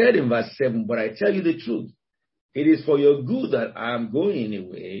 he said in verse 7, but I tell you the truth, it is for your good that I am going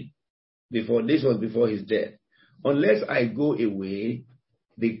away. This was before his death. Unless I go away,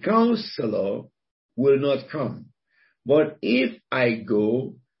 the counselor will not come. But if I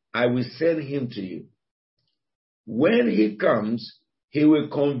go, I will send him to you. When he comes, he will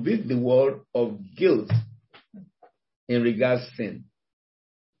convict the world of guilt in regards to sin,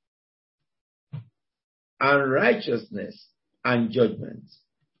 and righteousness and judgment.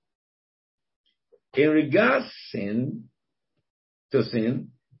 In regards to sin,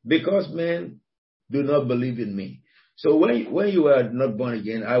 because men do not believe in me. So when you are not born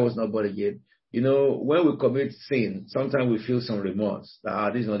again, I was not born again. You know, when we commit sin, sometimes we feel some remorse.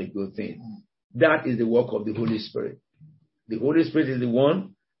 This is not a good thing. That is the work of the Holy Spirit. The Holy Spirit is the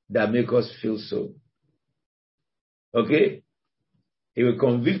one that makes us feel so. Okay? He will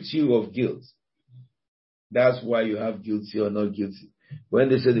convict you of guilt. That's why you have guilty or not guilty. When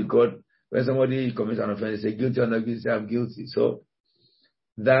they say the court, when somebody commits an offense, they say guilty or not guilty, I'm guilty. So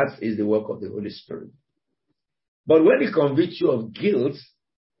that is the work of the Holy Spirit. But when he convicts you of guilt,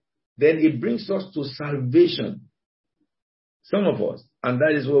 then it brings us to salvation. Some of us, and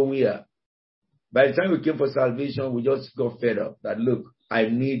that is where we are. By the time we came for salvation, we just got fed up that, look, I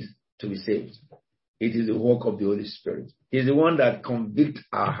need to be saved. It is the work of the Holy Spirit. He's the one that convicts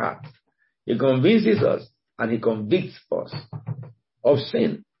our heart. He convinces us and he convicts us of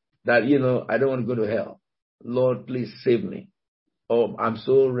sin. That, I don't want to go to hell. Lord, please save me. Oh, I'm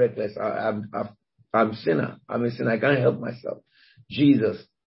so reckless. I'm a sinner. I'm a sinner. I can't help myself. Jesus,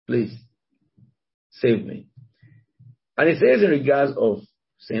 please save me. And it says in regards of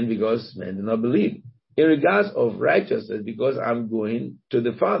sin, because men do not believe. In regards of righteousness, because I'm going to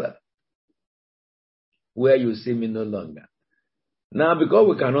the Father, where you see me no longer. Now, because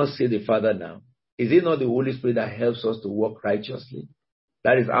we cannot see the Father now, is it not the Holy Spirit that helps us to walk righteously?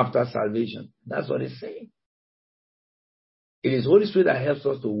 That is after salvation. That's what it's saying. It is Holy Spirit that helps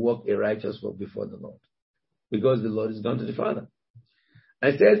us to walk a righteous walk before the Lord, because the Lord is gone to the Father.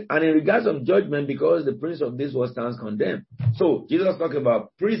 I said, and in regards of judgment, because the prince of this world stands condemned. So Jesus talked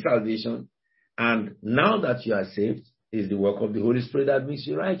about pre-salvation, and now that you are saved, is the work of the Holy Spirit that makes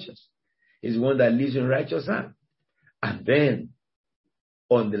you righteous. Is the one that lives in righteous act. And then,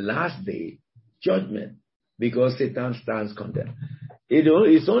 on the last day, judgment, because Satan stands condemned.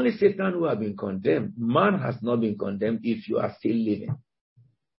 It's only Satan who has been condemned. Man has not been condemned if you are still living.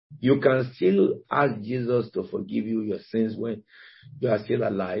 You can still ask Jesus to forgive you your sins when you are still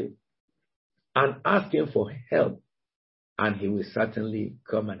alive, and ask him for help, and he will certainly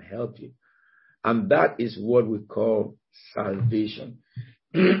come and help you. And that is what we call salvation.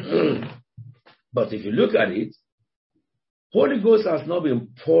 But if you look at it, Holy Ghost has not been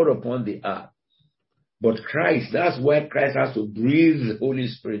poured upon the earth, but Christ. That's why Christ has to breathe the Holy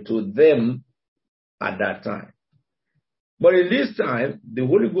Spirit to them at that time. But in this time, the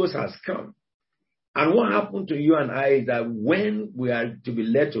Holy Ghost has come. And what happened to you and I is that when we are to be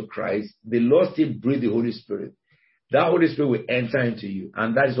led to Christ, the Lord still breathes the Holy Spirit. That Holy Spirit will enter into you,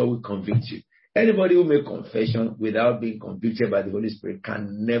 and that is what will convict you. Anybody who makes confession without being convicted by the Holy Spirit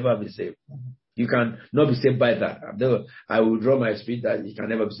can never be saved. You can not be saved by that. I will draw my speech that you can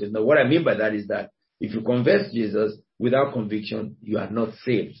never be saved. No, what I mean by that is that if you confess Jesus without conviction, you are not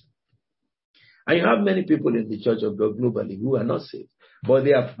saved. And you have many people in the Church of God globally who are not saved, but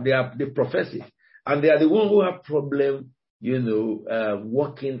they profess it. And they are the ones who have problem,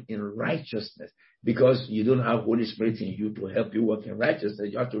 walking in righteousness, because you don't have Holy Spirit in you to help you walk in righteousness.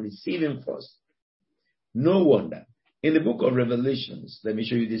 You have to receive him first. No wonder. In the book of Revelations, let me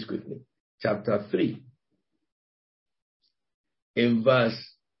show you this quickly. Chapter 3. In verse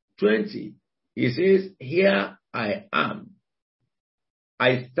 20, it says, "Here I am.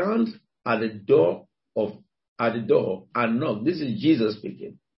 I stand at the door and knock." This is Jesus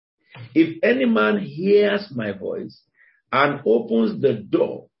speaking. "If any man hears my voice and opens the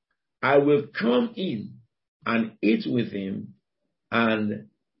door, I will come in and eat with him and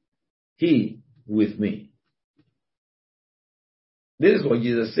he with me." This is what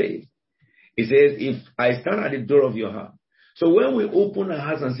Jesus says. He says, if I stand at the door of your heart. So when we open our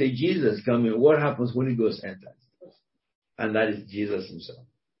hearts and say, "Jesus, come in," what happens? Holy Ghost enters. And that is Jesus himself.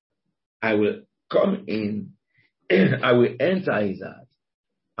 I will come in, I will enter his heart,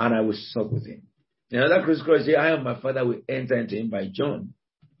 and I will sup with him. Another Christian says, "I and my Father will enter into him," by John.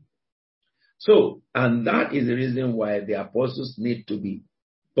 So, and that is the reason why the apostles need to be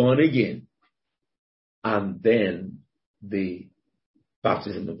born again, and then the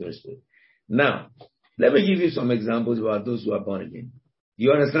baptism of the Holy Spirit. Now, let me give you some examples about those who are born again.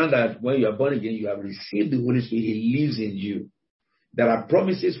 You understand that when you are born again, you have received the Holy Spirit. He lives in you. There are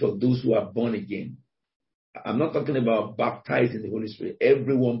promises for those who are born again. I'm not talking about baptized in the Holy Spirit.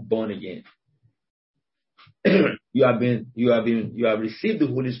 Everyone born again. You have received the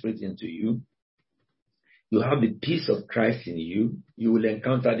Holy Spirit into you. You have the peace of Christ in you. You will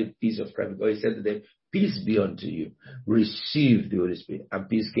encounter the peace of Christ, because he said to them, "Peace be unto you." Receive the Holy Spirit, and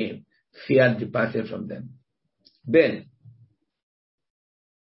peace came. Fear departed from them. Then,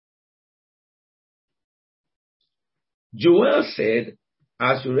 Joel said,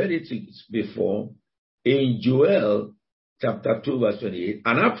 as we read it before, in Joel chapter 2, verse 28,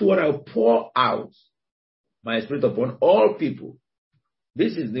 "And afterward I will pour out my Spirit upon all people."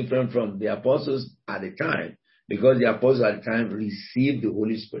 This is different from the apostles at the time, because the apostles at the time received the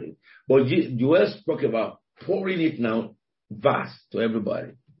Holy Spirit. But Joel spoke about pouring it now vast to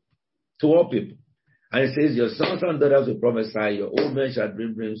everybody, to all people. And it says, "Your sons and daughters will prophesy, your old men shall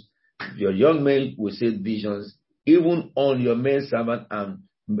dream dreams, your young men will see visions, even on your men servant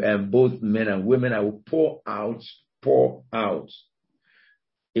and both men and women, I will pour out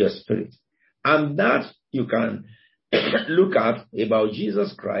your Spirit." And that you can look at about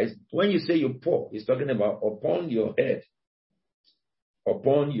Jesus Christ. When you say you pour, it's talking about upon your head.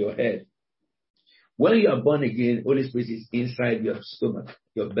 Upon your head. When you are born again, Holy Spirit is inside your stomach,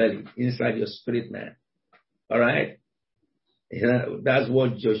 your belly, inside your spirit man. All right? That's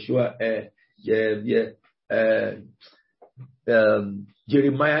what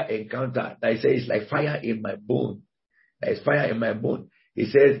Jeremiah encountered. I say it's like fire in my bone. There is fire in my bone. He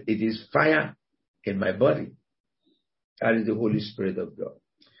says it is fire in my body. That is the Holy Spirit of God.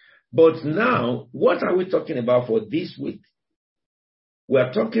 But now, what are we talking about for this week? We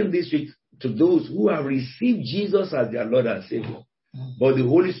are talking this week to those who have received Jesus as their Lord and Savior, but the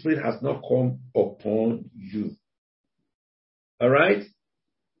Holy Spirit has not come upon you. All right?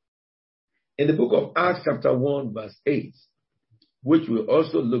 In the book of Acts chapter 1, verse 8, which we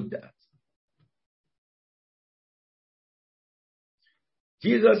also looked at,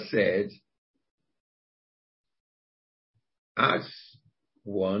 Jesus said, Acts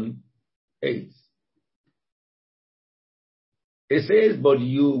 1:8. It says, but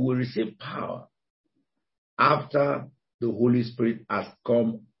you will receive power after the Holy Spirit has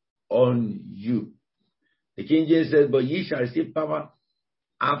come on you. The King James says, but ye shall receive power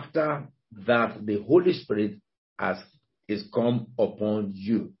after that the Holy Spirit is come upon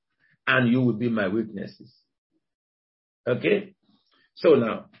you, and you will be my witnesses. Okay? So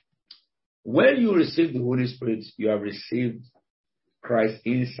now, when you receive the Holy Spirit, you have received Christ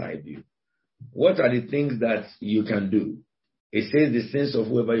inside you. What are the things that you can do? It says the sins of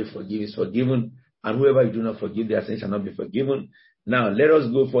whoever you forgive is forgiven, and whoever you do not forgive, their sins shall not be forgiven. Now, let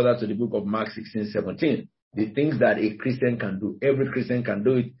us go further to the book of Mark 16:17. The things that a Christian can do. Every Christian can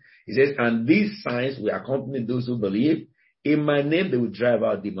do it. It says, and these signs will accompany those who believe. In my name, they will drive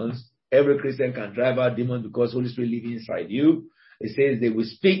out demons. Every Christian can drive out demons because Holy Spirit lives inside you. It says they will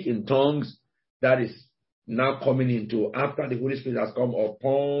speak in tongues. That is now coming into after the Holy Spirit has come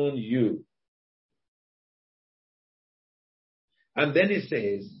upon you. And then it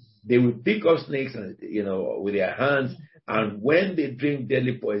says they will pick up snakes, and, with their hands. And when they drink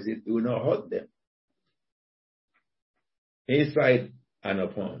deadly poison, it will not hurt them. Inside and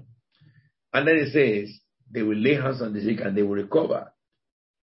upon. And then it says they will lay hands on the sick and they will recover.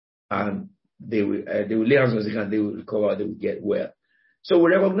 And they will lay hands on the sick and they will recover. They will get well. So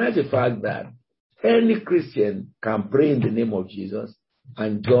we recognize the fact that any Christian can pray in the name of Jesus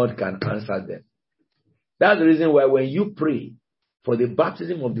and God can answer them. That's the reason why when you pray for the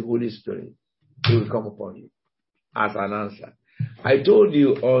baptism of the Holy Spirit, it will come upon you as an answer. I told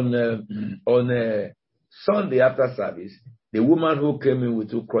you on Sunday after service, the woman who came in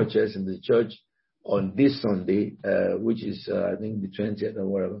with 2 crutches in the church on this Sunday, which is, I think, the 20th or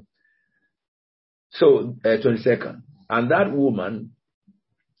whatever. So, 22nd. And that woman,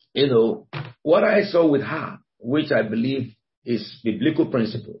 what I saw with her, which I believe is biblical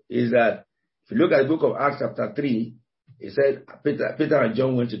principle, is that if you look at the book of Acts chapter 3, it said Peter and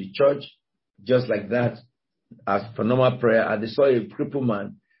John went to the church just like that as for normal prayer, and they saw a crippled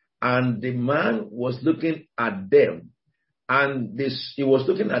man, and the man was looking at them, and he was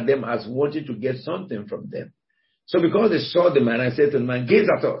looking at them as wanting to get something from them. So because they saw the man, I said to the man, gaze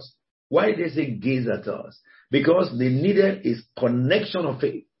at us. Why did they say gaze at us? Because they needed his connection of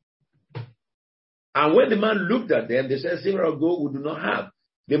faith. And when the man looked at them, they said, silver or gold we do not have.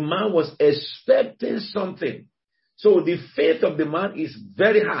 The man was expecting something. So the faith of the man is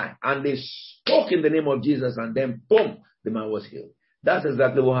very high. And they spoke in the name of Jesus, and then boom, the man was healed. That's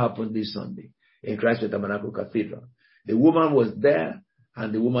exactly what happened this Sunday in Christ Tabernacle Cathedral. The woman was there,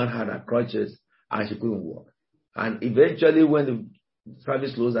 and the woman had her crutches, and she couldn't walk. And eventually, when the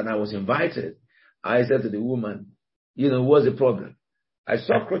service closed and I was invited, I said to the woman, what's the problem? I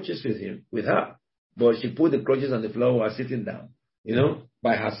saw crutches with her, but she put the crutches on the floor while sitting down,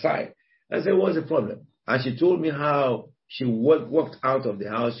 by her side. I said, what's the problem? And she told me how she walked out of the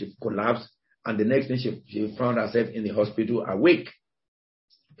house, she collapsed, and the next thing she found herself in the hospital awake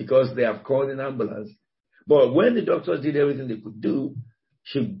because they have called an ambulance. But when the doctors did everything they could do,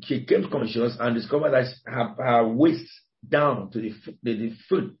 she came conscious and discovered that her waist down to the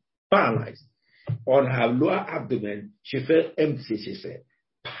foot paralyzed. On her lower abdomen, she felt empty, she said,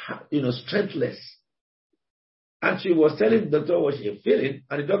 strengthless. And she was telling the doctor what she was feeling,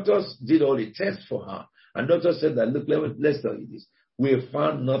 and the doctors did all the tests for her. And the doctor said that, look, let's tell you this. We have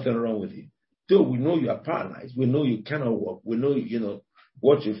found nothing wrong with you. Though we know you are paralyzed, we know you cannot walk, we know,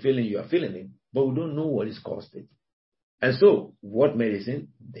 what you're feeling, you are feeling it, but we don't know what is caused it. And so, what medicine?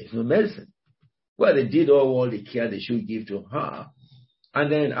 There's no medicine. Well, they did all the care they should give to her.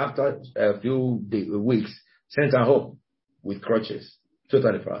 And then after a few weeks, sent her home with crutches,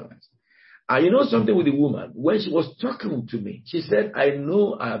 totally paralyzed. And you know something with the woman? When she was talking to me, she said, I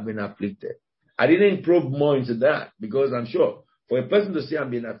know I have been afflicted. I didn't probe more into that because I'm sure for a person to say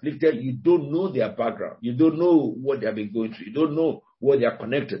I'm being afflicted, you don't know their background. You don't know what they have been going through. You don't know what they are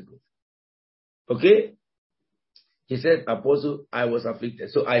connected with. Okay? He said, Apostle, I was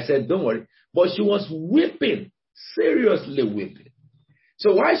afflicted. So I said, don't worry. But she was weeping, seriously weeping.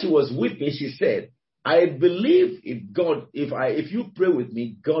 So while she was weeping, she said, I believe if you pray with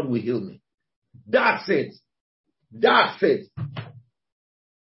me, God will heal me. That's it. That's it.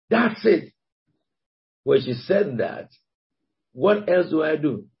 That's it. When she said that, what else do I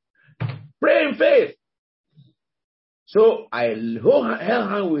do? Pray in faith. So I held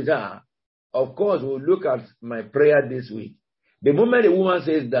hand with her. Of course, we'll look at my prayer this week. The moment the woman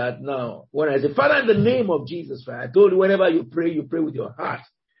says that, now, when I say, Father, in the name of Jesus Christ, I told you, whenever you pray with your heart.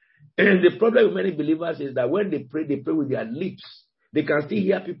 And the problem with many believers is that when they pray with their lips. they can still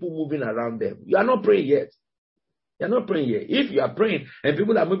hear people moving around them. You are not praying yet. You are not praying yet. If you are praying and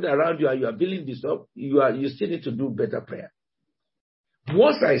people are moving around you and you are building this up, you still need to do better prayer.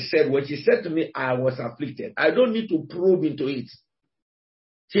 Once I said, when she said to me, I was afflicted, I don't need to probe into it.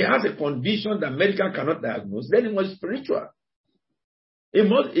 She has a condition that medical cannot diagnose, then it must be spiritual.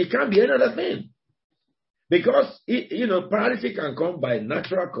 It can't be any other thing. Because, paralysis can come by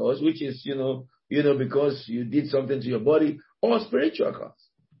natural cause, which is, because you did something to your body, or spiritual cause,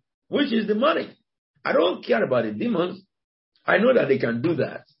 which is demonic. I don't care about the demons. I know that they can do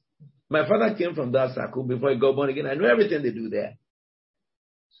that. My father came from that circle before he got born again. I know everything they do there.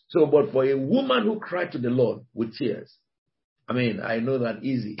 So, but for a woman who cried to the Lord with tears, I know that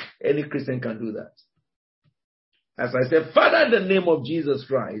easy. Any Christian can do that. As I said, Father, in the name of Jesus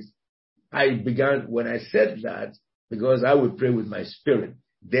Christ, I began, when I said that, because I would pray with my spirit,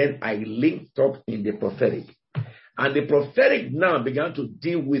 then I linked up in the prophetic. And the prophetic now began to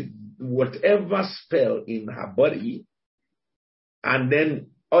deal with whatever spell in her body, and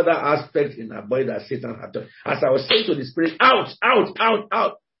then other aspects in her body that Satan had done. As I was saying to the spirit, out, out, out,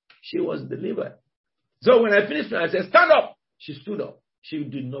 out, she was delivered. So when I finished, I said, stand up. She stood up. She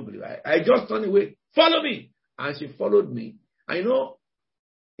did not believe. I just turned away. Follow me. And she followed me. I know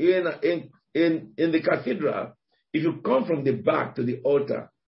in the cathedral, if you come from the back to the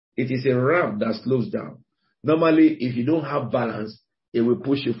altar, it is a ramp that slows down. Normally, if you don't have balance, it will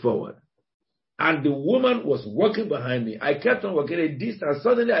push you forward. And the woman was walking behind me. I kept on walking a distance.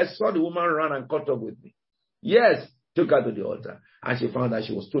 Suddenly, I saw the woman run and caught up with me. Yes, took her to the altar. And she found that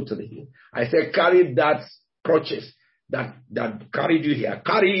she was totally healed. I said, carry that crutches that carried you here.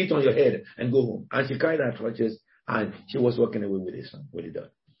 Carry it on your head and go home. And she carried her crutches and she was walking away with his son, with the dog.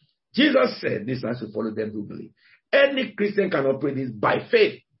 Jesus said, this has to follow them who believe. Any Christian can operate this by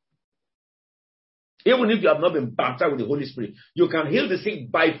faith. Even if you have not been baptized with the Holy Spirit, you can heal the sick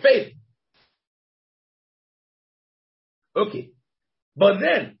by faith. Okay. But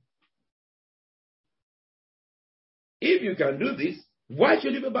then, if you can do this, why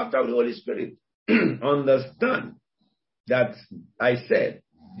should you be baptized with the Holy Spirit? Understand that I said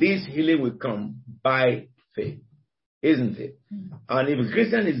this healing will come by faith, isn't it? And if a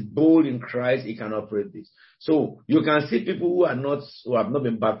Christian is bold in Christ, he can operate this. So you can see people who have not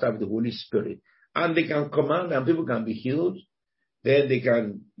been baptized with the Holy Spirit, and they can command, and people can be healed. Then they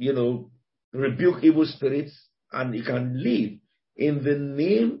can, rebuke evil spirits, and you can live in the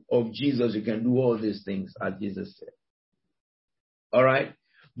name of Jesus. You can do all these things as Jesus said. All right.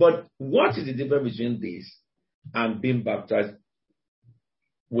 But what is the difference between this and being baptized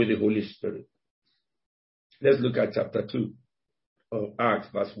with the Holy Spirit? Let's look at chapter 2 of Acts,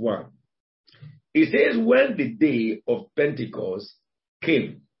 verse 1. It says, when the day of Pentecost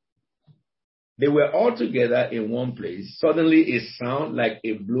came, they were all together in one place. Suddenly a sound like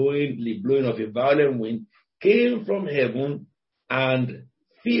the blowing of a violent wind came from heaven and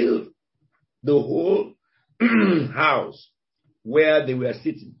filled the whole house where they were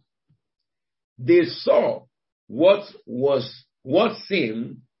sitting. They saw what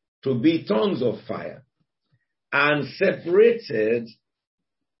seemed to be tongues of fire, and separated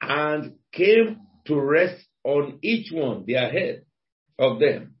and came to rest on each one, their head of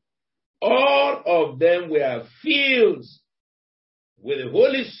them. All of them were filled with the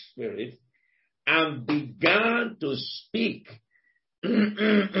Holy Spirit and began to speak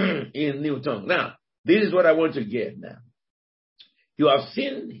in new tongue. Now, this is what I want to get now. You have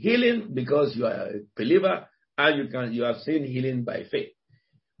seen healing because you are a believer, and you have seen healing by faith.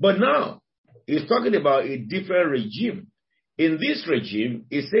 But now, he's talking about a different regime. In this regime,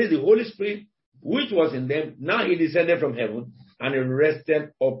 it says the Holy Spirit, which was in them, now he descended from heaven and he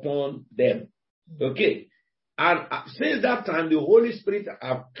rested upon them. Okay. And since that time, the Holy Spirit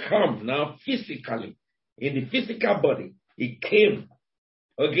have come now physically, in the physical body. He came,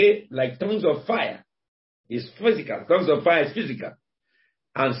 okay, like tongues of fire. It's physical. Tongues of fire is physical.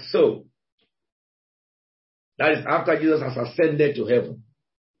 And so, that is after Jesus has ascended to heaven.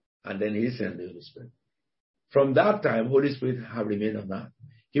 And then he sent the Holy Spirit. From that time, Holy Spirit have remained on earth.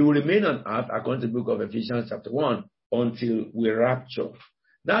 He will remain on earth, according to the book of Ephesians chapter 1, until we rapture.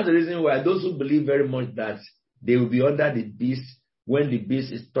 That's the reason why those who believe very much that they will be under the beast when the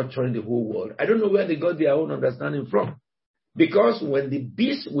beast is torturing the whole world. I don't know where they got their own understanding from. Because when the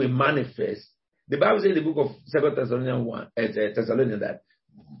beast will manifest, the Bible says in the book of 2 Thessalonians that,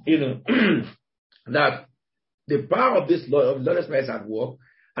 that the power of this Lord, of Lord's Christ at work,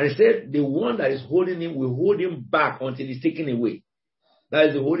 and he said the one that is holding him will hold him back until he's taken away. That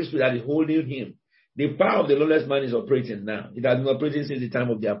is the Holy Spirit that is holding him. The power of the lawless man is operating now. It has been operating since the time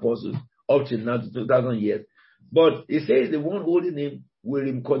of the apostles, up to now, 2,000 years. But it says the one holding him will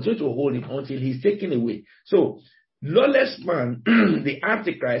continue to hold him until he's taken away. So, lawless man, the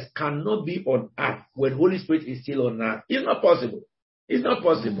Antichrist, cannot be on earth when Holy Spirit is still on earth. It's not possible. It's not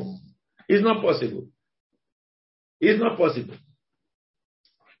possible. It's not possible. It's not possible.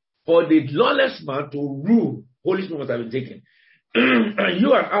 For the lawless man to rule, Holy Spirit must have been taken. And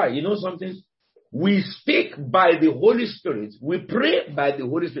you and I, you know something? We speak by the Holy Spirit. We pray by the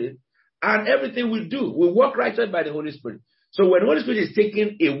Holy Spirit. And everything we do, we walk righteous by the Holy Spirit. So when Holy Spirit is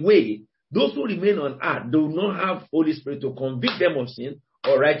taken away, those who remain on earth do not have Holy Spirit to convict them of sin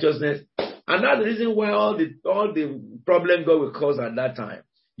or righteousness. And that's the reason why all the problem God will cause at that time,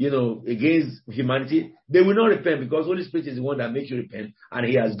 against humanity, they will not repent, because Holy Spirit is the one that makes you repent, and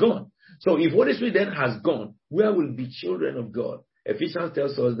he has gone. So if Holy Spirit then has gone, where will be children of God? Ephesians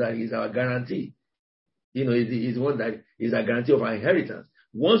tells us that he's our guarantee. He's one that is a guarantee of our inheritance.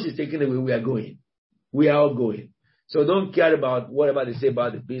 Once he's taken away, we are going. We are all going. So don't care about whatever they say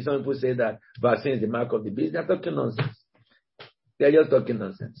about the beast. Some people say that vaccine is the mark of the beast. They're talking nonsense. They're just talking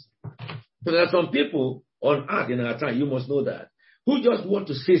nonsense. So there are some people on earth in our time, you must know that, who just want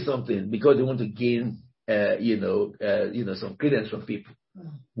to say something because they want to gain, some credence from people.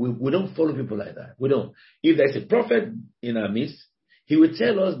 We don't follow people like that. We don't. If there's a prophet in our midst, he will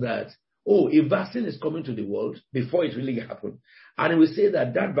tell us that, a vaccine is coming to the world before it really happened. And he will say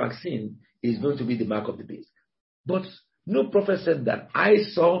that vaccine is going to be the mark of the beast. But no prophet said that. I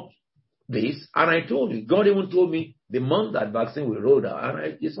saw this, and I told you. God even told me the month that vaccine will roll out,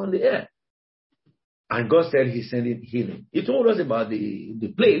 and it's on the air. And God said he's sending healing. He told us about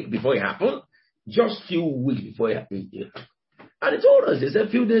the plague before it happened, just few weeks before it happened. And he told us, he said,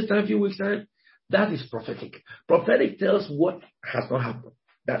 few days time, few weeks time. That is prophetic. Prophetic tells what has not happened,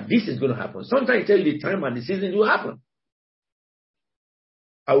 that this is going to happen. Sometimes it tells you the time and the season will happen.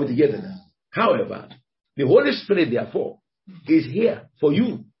 Are we together now? However, the Holy Spirit, therefore, is here for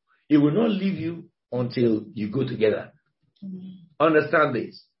you. It will not leave you until you go together. Understand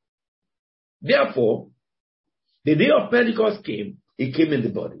this. Therefore, the day of Pentecost came, it came in the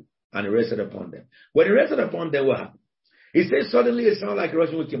body, and it rested upon them. When it rested upon them, what happened? It says, suddenly a sound like a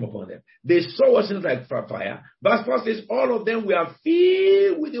rushing wind came upon them. They saw what seemed like fire. Verse 4 says, all of them were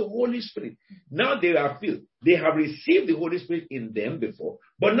filled with the Holy Spirit. Now they are filled. They have received the Holy Spirit in them before,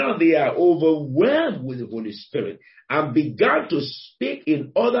 but now they are overwhelmed with the Holy Spirit and began to speak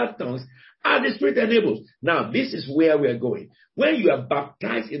in other tongues as the Spirit enables. Now, this is where we are going. When you are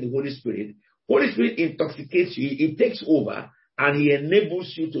baptized in the Holy Spirit intoxicates you, it takes over, and he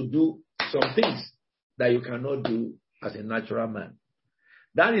enables you to do some things that you cannot do as a natural man.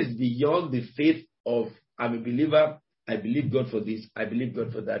 That is beyond the faith of, I'm a believer, I believe God for this, I believe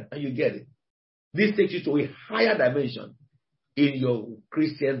God for that, and you get it. This takes you to a higher dimension in your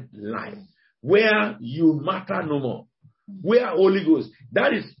Christian life, where you matter no more, where Holy Ghost,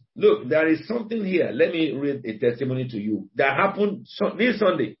 that is, look, there is something here. Let me read a testimony to you that happened this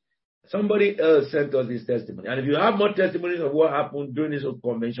Sunday. Somebody else sent us this testimony. And if you have more testimonies of what happened during this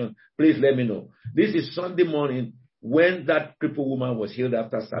convention, please let me know. This is Sunday morning when that crippled woman was healed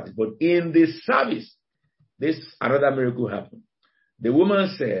after service. But in the service, another miracle happened. The woman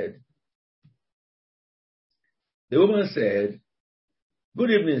said,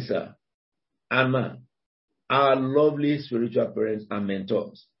 good evening, sir and ma'am, our lovely spiritual parents and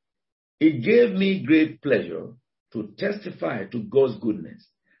mentors. It gave me great pleasure to testify to God's goodness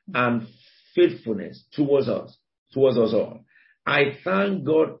and faithfulness towards us all. I thank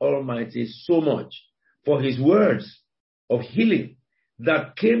God Almighty so much for his words of healing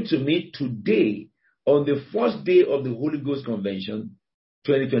that came to me today on the first day of the Holy Ghost Convention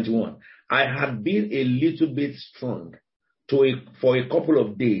 2021. I had been a little bit strong for a couple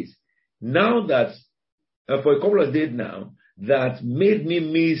of days. That made me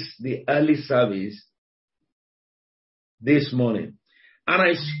miss the early service this morning. And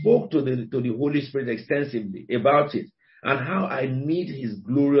I spoke to the Holy Spirit extensively about it and how I need his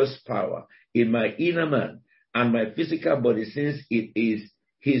glorious power in my inner man and my physical body, since it is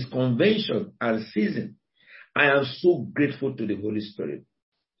his convention and season. I am so grateful to the Holy Spirit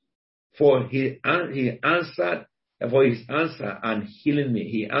for his answer and healing me.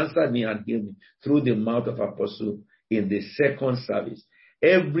 He answered me and healed me through the mouth of Apostle in the second service.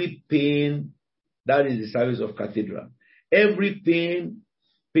 Every pain, that is the service of Cathedral, every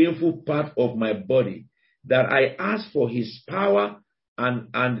painful part of my body that I ask for his power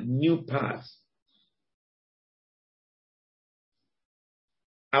and new parts.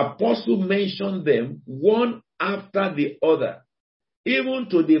 Apostle mentioned them one after the other, even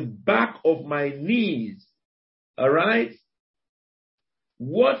to the back of my knees. All right?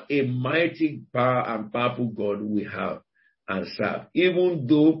 what a mighty power and powerful God we have and serve. Even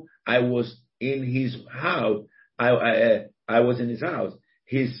though I was in his house, I was in his house.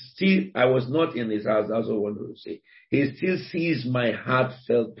 I was not in his house. That's what I wanted to say. He still sees my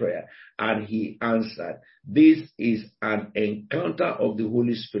heartfelt prayer and he answered. This is an encounter of the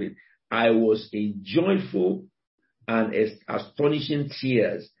Holy Spirit. I was in joyful and astonishing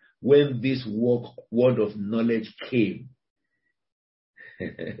tears when this word of knowledge came.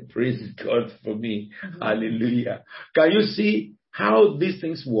 Praise God for me. Hallelujah. Can you see how these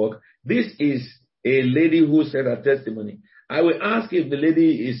things work? This is a lady who said her testimony. I will ask if the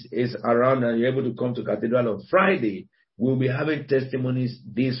lady is around and you're able to come to Cathedral on Friday. We'll be having testimonies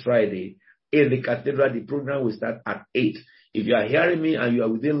this Friday in the Cathedral. The program will start at 8. If you are hearing me and you are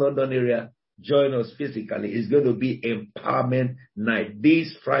within London area, join us physically. It's going to be Empowerment Night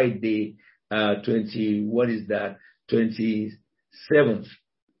this Friday, 27th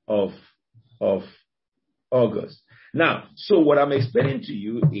of August. Now, so what I'm explaining to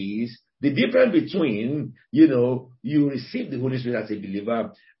you is the difference between, you receive the Holy Spirit as a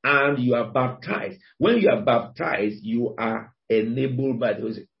believer and you are baptized. When you are baptized, you are enabled by the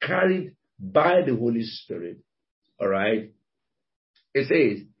Holy Spirit, carried by the Holy Spirit. All right. It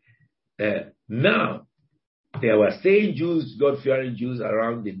says, now there were saying Jews, God-fearing Jews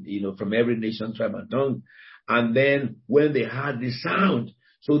around, from every nation, tribe, and tongue. And then when they heard the sound,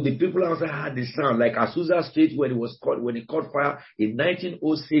 so the people outside had the sound, like Azusa Street when it caught fire in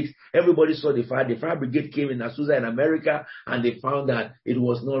 1906, everybody saw the fire. The fire brigade came in Azusa in America, and they found that it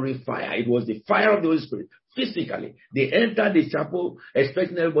was not real fire. It was the fire of the Holy Spirit. Physically, they entered the chapel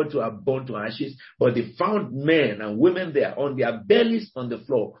expecting everybody to have burned to ashes, but they found men and women there on their bellies on the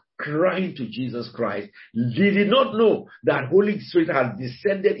floor, crying to Jesus Christ. They did not know that Holy Spirit has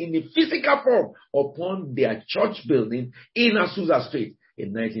descended in a physical form upon their church building in Azusa Street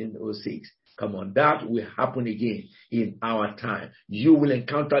in 1906. Come on, that will happen again in our time. You will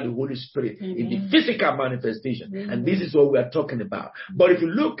encounter the Holy Spirit in the physical manifestation. And this is what we are talking about. But if you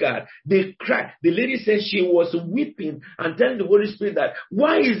look at the cry, the lady said she was weeping and telling the Holy Spirit that,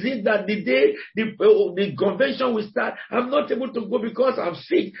 why is it that the day the convention will start, I'm not able to go because I'm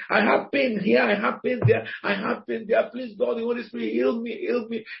sick. I have pain here, I have pain there, I have pain there. Please, God, the Holy Spirit, heal me, heal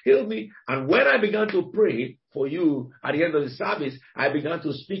me, heal me. And when I began to pray for you at the end of the service, I began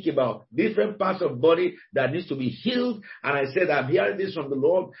to speak about different parts of body that needs to be healed. And I said, I'm hearing this from the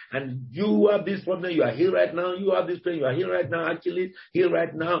Lord, and you have this problem, you are healed right now. You have this pain, you are healed right now. Actually, healed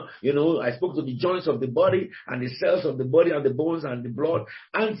right now. I spoke to the joints of the body and the cells of the body and the bones and the blood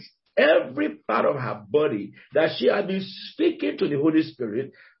and every part of her body that she had been speaking to the Holy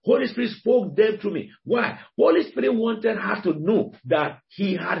Spirit. Holy Spirit spoke them to me. Why? Holy Spirit wanted her to know that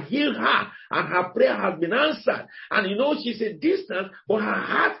he had healed her and her prayer has been answered. And she's a distance, but her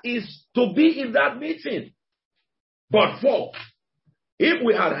heart is to be in that meeting. But if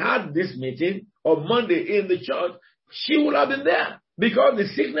we had had this meeting on Monday in the church, she would have been there because the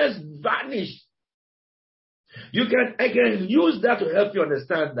sickness vanished. I can use that to help you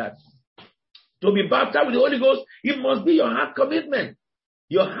understand that to be baptized with the Holy Ghost, it must be your heart commitment.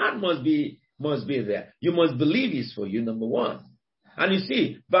 Your heart must be there. You must believe it's for you, number one. And you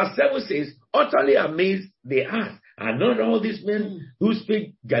see, verse 7 says, utterly amazed they asked, are not all these men who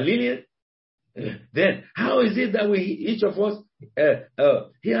speak Galilean? Then how is it that each of us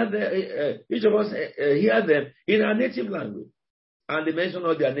hear them in our native language? And they mentioned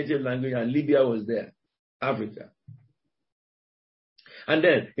all their native language, and Libya was there, Africa. And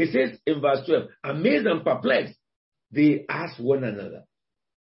then it says in verse 12, amazed and perplexed, they asked one another,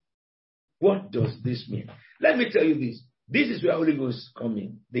 what does this mean? Let me tell you this. This is where Holy Ghost come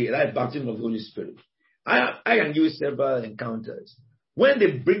in, the life baptism of the Holy Spirit. I can give you several encounters. When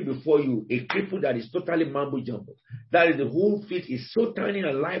they bring before you a cripple that is totally mambo-jumbo, that is the whole feet is so tiny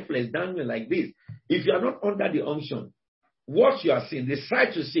and lifeless, dangling like this. If you are not under the unction, what you are seeing, the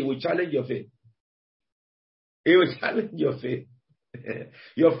sight you see will challenge your faith. It will challenge your faith.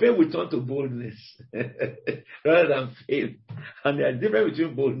 Your faith will turn to boldness rather than faith. And there's a difference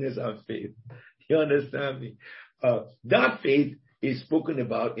between boldness and faith. You understand me? That faith is spoken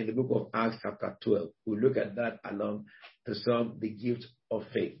about in the book of Acts chapter 12. We'll look at that along to the gift of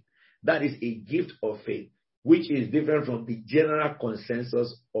faith. That is a gift of faith, which is different from the general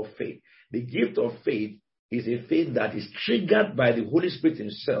consensus of faith. The gift of faith is a faith that is triggered by the Holy Spirit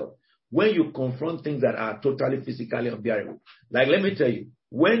himself when you confront things that are totally physically unbearable. Like, let me tell you,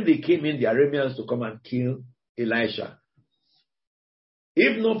 when they came in, the Arabians, to come and kill Elisha,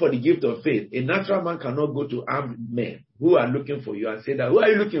 if not for the gift of faith, a natural man cannot go to armed men who are looking for you and say that, who are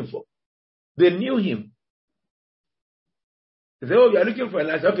you looking for? They knew him. He said, oh, you are looking for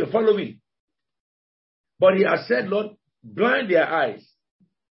Elijah. Okay, follow me. But he has said, Lord, blind their eyes.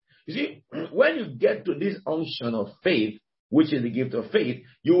 You see, when you get to this unction of faith, which is the gift of faith,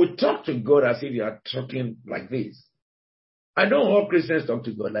 you will talk to God as if you are talking like this. I know all Christians talk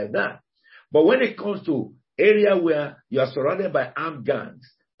to God like that. But when it comes to area where you are surrounded by armed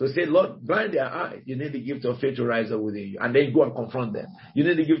gangs, to say, Lord, blind their eyes, you need the gift of faith to rise up within you. And then go and confront them. You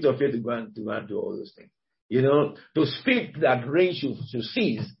need the gift of faith to go and do all those things. You know, to speak that rain should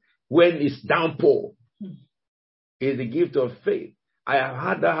cease when it's downpour is the gift of faith. I have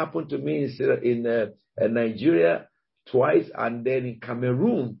had that happen to me in Nigeria twice, and then in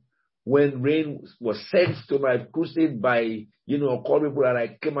Cameroon when rain was sent to my crusade by, call people, and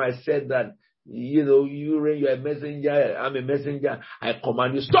I came, I said that, you rain, you're a messenger, I'm a messenger, I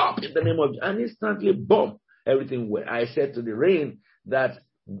command you, stop in the name of, and instantly, boom, everything went. I said to the rain that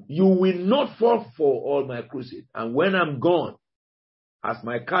you will not fall for all my crusade. And when I'm gone, as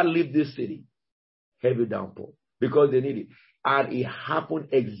my car leaves this city, heavy downpour, because they need it. And it happened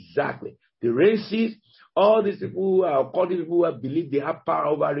exactly. The rain ceased. All these people who are calling people who believe they have power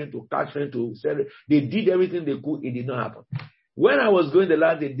over rain to catch rain, to sell it, they did everything they could. It did not happen. When I was going the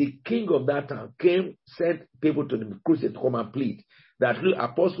last day, the king of that town came, sent people to the crusade to come and plead that, look,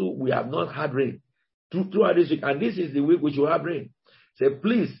 apostle, we have not had rain throughout this week, and this is the week we should have rain. Say,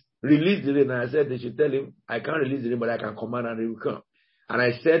 please release the rain. And I said they should tell him, I can't release the rain, but I can command and it will come. And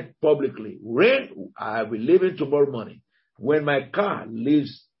I said publicly, rain, I will leave it tomorrow morning. When my car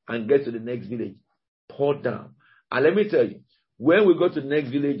leaves and gets to the next village, pour down. And let me tell you, when we go to the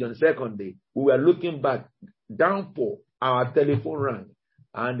next village on the second day, we were looking back, downpour, our telephone rang,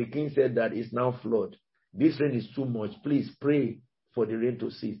 and the king said that it's now flood. This rain is too much. Please pray for the rain to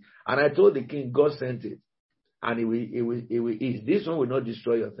cease. And I told the king, God sent it, and it will ease. This one will not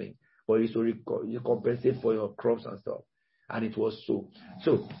destroy your thing, but it will compensate for your crops and stuff. And it was so.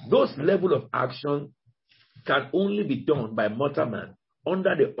 So those level of action can only be done by mortal man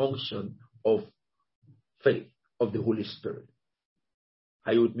under the unction of faith of the Holy Spirit.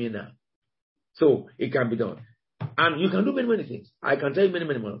 Are you with me now? So it can be done. And you can do many, many things. I can tell you many,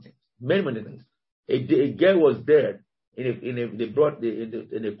 many more things. Many, many things. A girl was dead they brought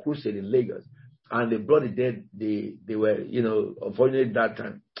in a crusade in Lagos, and they brought the dead. They were, unfortunately that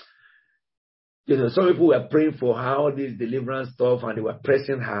time. Some people were praying for her, all this deliverance stuff, and they were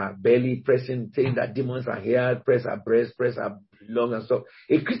pressing her belly, saying that demons are here, press her breast, press her lung and stuff.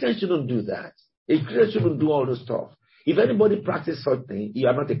 A Christian shouldn't do that. A Christian shouldn't do all those stuff. If anybody practices such thing, you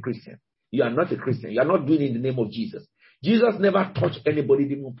are not a Christian. You are not a Christian. You are not doing it in the name of Jesus. Jesus never touched anybody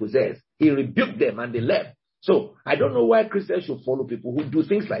demon possessed. He rebuked them and they left. So I don't know why Christians should follow people who do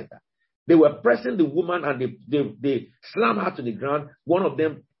things like that. They were pressing the woman and they slammed her to the ground. One of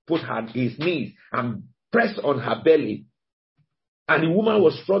them put his knees and pressed on her belly. And the woman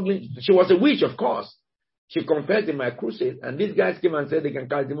was struggling. She was a witch, of course. She confessed in my crusade. And these guys came and said they can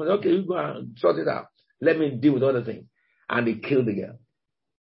cast demons. Okay, you go and sort it out. Let me deal with other things. And they killed the girl.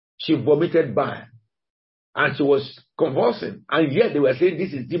 She vomited bile. And she was convulsing. And yet they were saying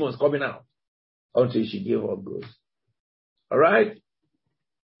this is demons coming out. Until she gave up ghost. All right?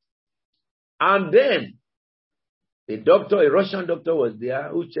 And then a Russian doctor was there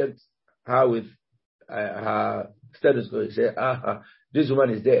who checked her with her stethoscope. He said, this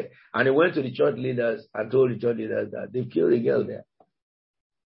woman is dead. And he went to the church leaders and told the church leaders that they've killed a girl there.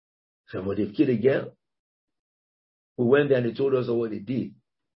 So, but they've killed a girl. We went there and they told us what they did.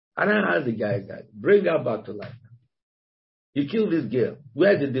 And I asked the guys that, bring her back to life. You killed this girl.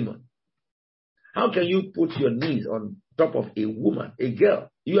 Where's the demon? How can you put your knees on top of a woman, a girl?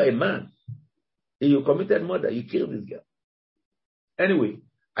 You are a man. You committed murder. You killed this girl. Anyway,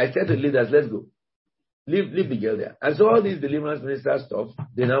 I said to the leaders, let's go. Leave the girl there. And so all these deliverance minister stuff,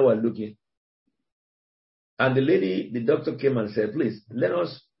 they now were looking. And the doctor came and said, please, let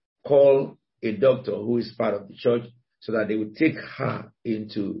us call a doctor who is part of the church so that they will take her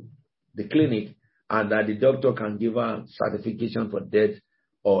into the clinic and that the doctor can give her certification for death,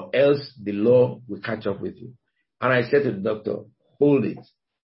 or else the law will catch up with you. And I said to the doctor, hold it.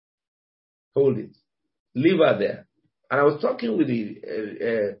 Leave her there. And I was talking with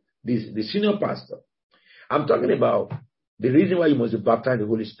the senior pastor. I'm talking about the reason why you must be baptized in the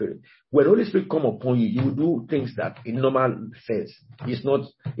Holy Spirit. When the Holy Spirit come upon you, you will do things that in normal sense. It's not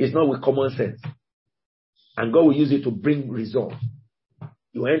with common sense. And God will use it to bring results.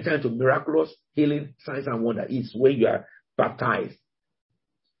 You enter into miraculous healing, signs and wonders. It's when you are baptized.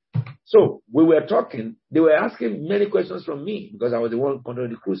 So we were talking, they were asking many questions from me because I was the one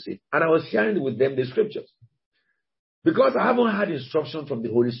controlling the crusade. And I was sharing with them the scriptures. Because I haven't had instruction from the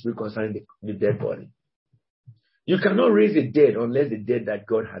Holy Spirit concerning the dead body. You cannot raise the dead unless the dead that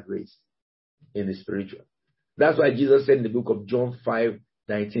God has raised in the spiritual. That's why Jesus said in the book of John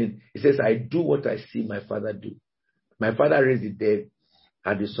 5:19, he says, I do what I see my Father do. My Father raised the dead,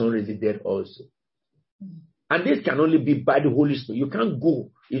 and the Son raised the dead also. And this can only be by the Holy Spirit. You can't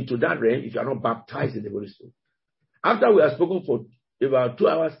go into that realm if you are not baptized in the Holy Spirit. After we have spoken for about 2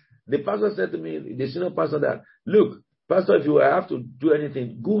 hours, the pastor said to me, the senior pastor, that, look, Pastor, if you have to do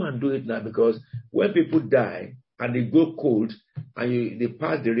anything, go and do it now, because when people die and they go cold and they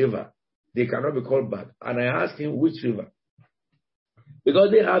pass the river, they cannot be called back. And I asked him, which river?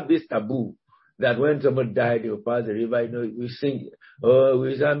 Because they have this taboo that when someone died, they will pass the river. We sing, oh,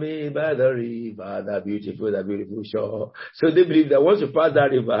 we shall meet by the river, the beautiful shore. So they believe that once you pass that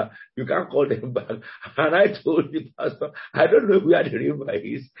river, you can't call them back. And I told the pastor, I don't know where the river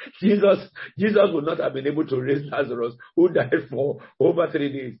is. Jesus would not have been able to raise Lazarus, who died for over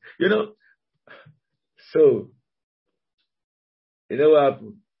 3 days. So, you know what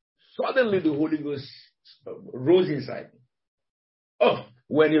happened? Suddenly the Holy Ghost rose inside me. Oh,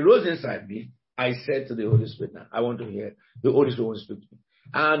 when he rose inside me, I said to the Holy Spirit, now, I want to hear. The Holy Spirit wants to speak to me.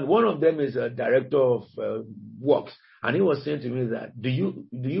 And one of them is a director of works. And he was saying to me that, do you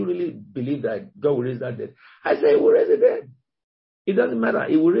really believe that God will raise that dead? I said, he will raise the dead. It doesn't matter.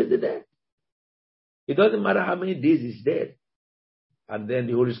 He will raise the dead. It doesn't matter how many days he's dead. And then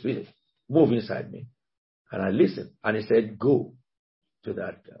the Holy Spirit moved inside me. And I listened. And he said, go to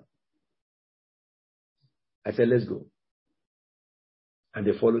that girl. I said, let's go. And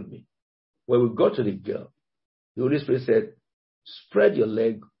they followed me. When we got to the girl, the Holy Spirit said, spread your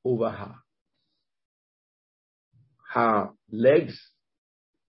leg over her. Her legs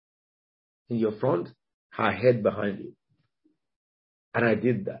in your front, her head behind you. And I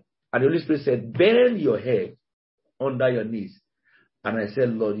did that. And the Holy Spirit said, bend your head under your knees. And I said,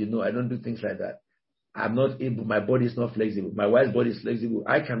 Lord, I don't do things like that. I'm not able, my body is not flexible. My wife's body is flexible.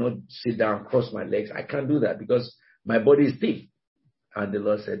 I cannot sit down, cross my legs. I can't do that because my body is stiff. And the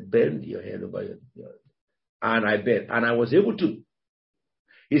Lord said, bend your head over your. And I bent. And I was able to.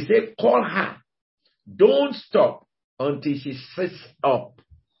 He said, call her. Don't stop until she sits up.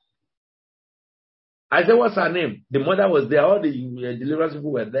 I said, what's her name? The mother was there. All the deliverance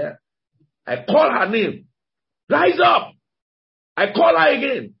people were there. I called her name. Rise up. I call her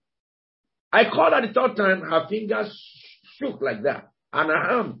again. I called her the third time. Her fingers shook like that. And her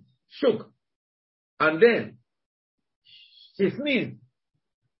arm shook. And then she sneezed.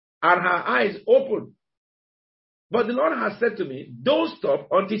 And her eyes opened. But the Lord has said to me, don't stop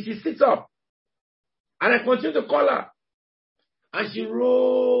until she sits up. And I continued to call her. And she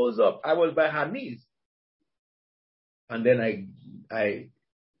rose up. I was by her knees. And then I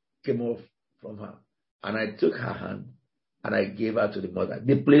came off from her. And I took her hand. And I gave her to the mother.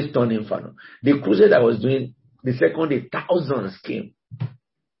 The place turned inferno. The crusade I was doing, the second day, thousands came.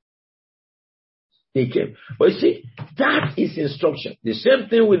 They came. But you see, that is instruction. The same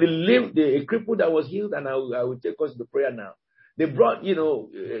thing with the cripple that was healed, and I will take us to prayer now. They brought,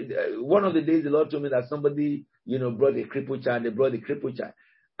 one of the days the Lord told me that somebody, brought a crippled child. They brought the crippled child.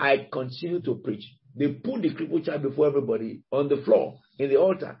 I continue to preach. They put the crippled child before everybody on the floor, in the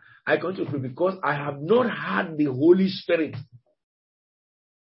altar. I continue to preach because I have not had the Holy Spirit.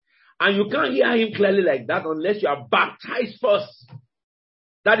 And you can't hear him clearly like that unless you are baptized first.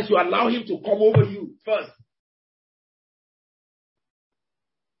 That is, you allow him to come over you first.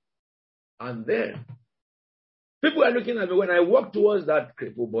 And then, people are looking at me. When I walk towards that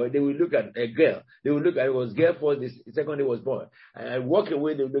crippled boy, they will look at a girl. They will look at, it was girl first, the second day was boy. And I walk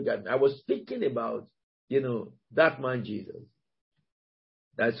away, they will look at me. I was speaking about, that man Jesus.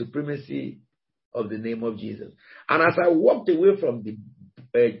 That supremacy of the name of Jesus. And as I walked away from the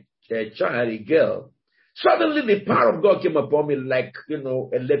child, a girl, suddenly the power of God came upon me like,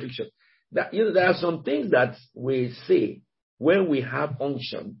 electric shock. There are some things that we say when we have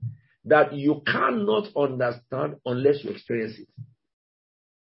unction that you cannot understand unless you experience it.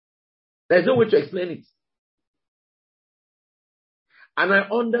 There's no way to explain it. And I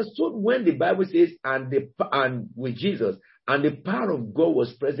understood when the Bible says, and with Jesus, and the power of God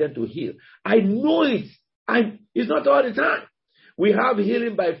was present to heal. I know it. It's not all the time. We have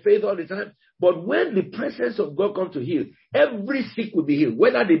healing by faith all the time. But when the presence of God comes to heal, every sick will be healed.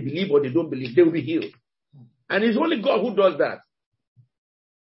 Whether they believe or they don't believe, they will be healed. And it's only God who does that.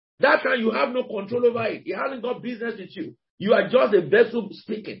 That time you have no control over it. He hasn't got business with you. You are just a vessel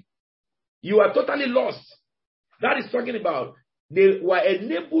speaking. You are totally lost. That is talking about they were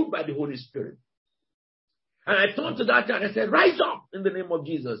enabled by the Holy Spirit. And I turned to that child and I said, rise up in the name of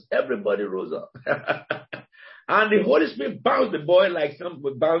Jesus. Everybody rose up. And the Holy Spirit bounced the boy like some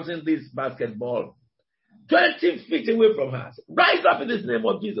bouncing this basketball 20 feet away from her. Rise up in the name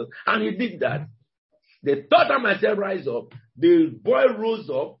of Jesus. And he did that. The third time I said rise up, the boy rose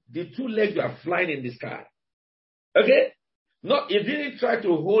up. The two legs were flying in the sky. Okay? No, he didn't try to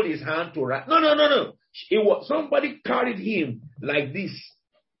hold his hand to rise. No. It was somebody carried him like this.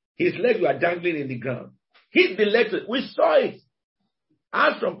 His legs were dangling in the ground. Hit the legs. We saw it.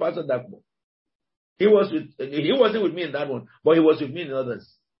 Ask from Pastor Dakmo. He wasn't with me in that one, but he was with me in others.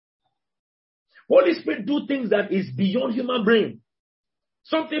 Holy Spirit do things that is beyond human brain.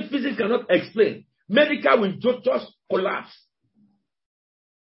 Something physics cannot explain. Medical will just collapse.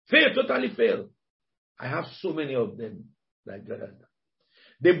 Totally fail. I have so many of them like that.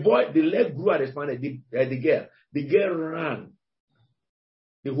 The leg grew and expanded. The girl ran.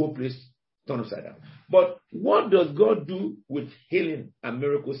 The whole place turned upside down. But what does God do with healing and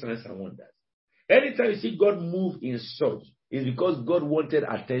miracle signs and wonders? Anytime you see God move in such, it's because God wanted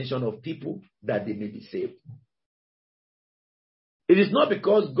attention of people that they may be saved. It is not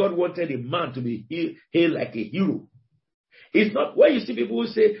because God wanted a man to be hailed like a hero. It's not where you see people who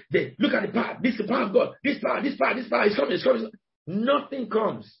say, look at the power, this is the power of God, this power, is coming. Nothing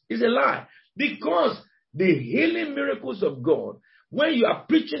comes. It's a lie. Because the healing miracles of God, when you are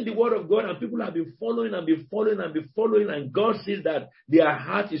preaching the word of God and people have been following and God sees that their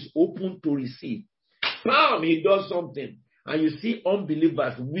heart is open to receive, bam, he does something. And you see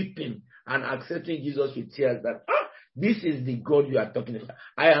unbelievers weeping and accepting Jesus with tears that, this is the God you are talking about.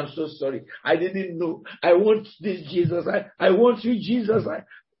 I am so sorry. I didn't know. I want this Jesus. I want you, Jesus.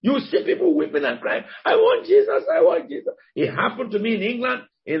 You see people weeping and crying. I want Jesus. I want Jesus. It happened to me in England,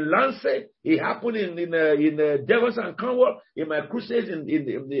 in Lancet. It happened in Devon and Cornwall, in my crusades in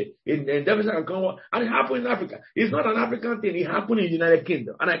Devon and Cornwall. And it happened in Africa. It's not an African thing. It happened in the United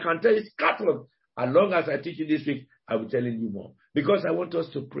Kingdom. And I can tell you, it's catalog. As long as I teach you this week, I'll be telling you more. Because I want us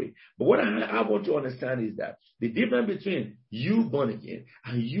to pray. But what I want to understand is that the difference between you born again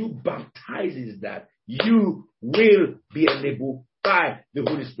and you baptized is that you will be enabled by the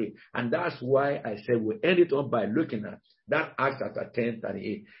Holy Spirit. And that's why I said we'll end it up by looking at that Acts chapter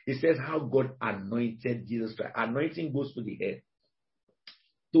 10:38. It says how God anointed Jesus Christ. Anointing goes to the head.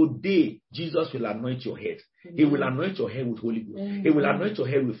 Today, Jesus will anoint your head. He will anoint your head with Holy Ghost. He will anoint your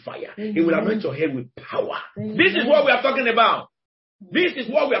head with fire. He will anoint your head with power. This is what we are talking about. This is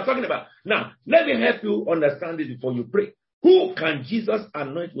what we are talking about. Now, let me help you understand this before you pray. Who can Jesus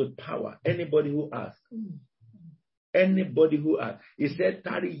anoint with power? Anybody who asks. Anybody who asks. He said,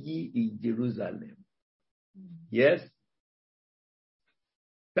 tarry ye in Jerusalem. Yes?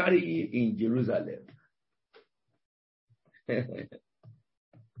 Tarry ye in Jerusalem.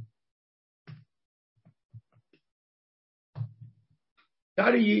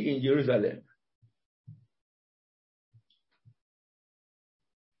 Tarry ye in Jerusalem.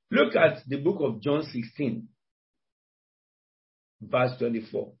 Look at the book of John 16, verse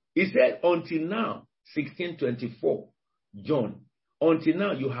 24. He said, until now, 16:24, John, until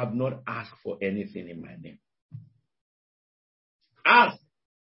now you have not asked for anything in my name. Ask,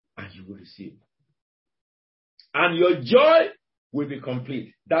 and you will receive. And your joy will be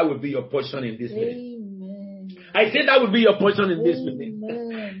complete. That will be your portion in this minute. I said that will be your portion in this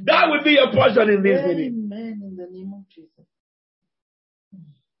minute. That will be your portion in this minute. Amen. In the name of Jesus.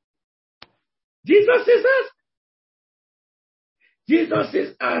 Jesus says ask. Jesus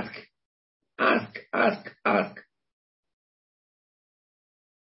says ask. Ask, ask, ask.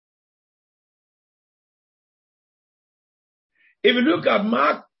 If you look at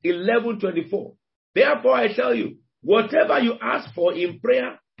Mark 11:24, therefore I tell you, whatever you ask for in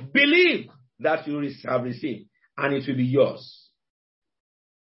prayer, believe that you have received, and it will be yours.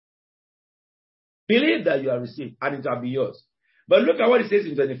 Believe that you have received, and it will be yours. But look at what it says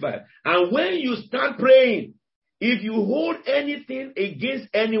in 25. And when you start praying, if you hold anything against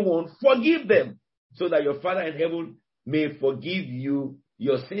anyone, forgive them, so that your Father in heaven may forgive you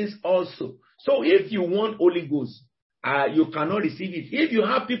your sins also. So if you want Holy Ghost, you cannot receive it. If you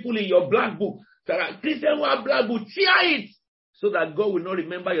have people in your black book, that are Christian who have black book, tear it, so that God will not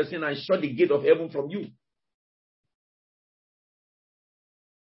remember your sin and shut the gate of heaven from you.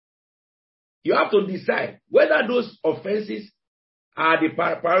 You have to decide whether those offenses are the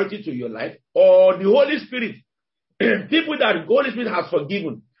priority to your life or the Holy Spirit. People that the Holy Spirit has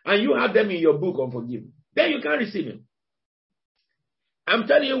forgiven and you have them in your book unforgiven. Then you can receive him. I'm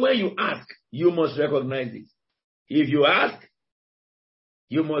telling you, when you ask, you must recognize it. If you ask,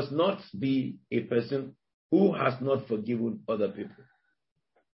 you must not be a person who has not forgiven other people.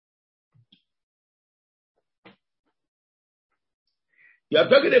 You are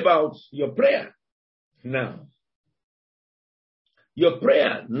talking about your prayer now. Your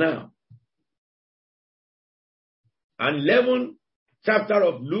prayer now. And 11th chapter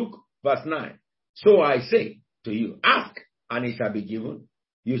of Luke, verse 9. So I say to you, ask, and it shall be given.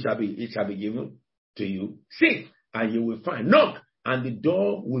 It shall be given to you. Seek, and you will find. Knock, and the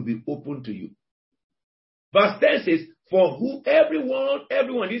door will be opened to you. Verse 10 says, for who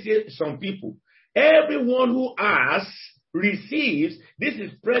everyone, this is some people, everyone who asks receives. This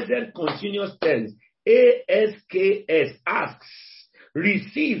is present continuous tense. ASKS, asks.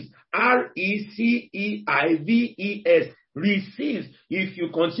 Receives, RECEIVES, receives. If you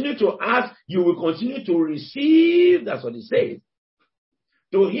continue to ask, you will continue to receive. That's what it says.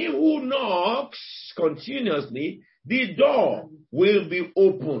 To him who knocks continuously, the door will be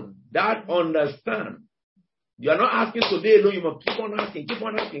open. That understand. You are not asking today, no, you must keep on asking, keep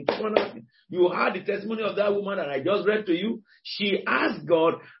on asking, keep on asking. You heard the testimony of that woman that I just read to you. She asked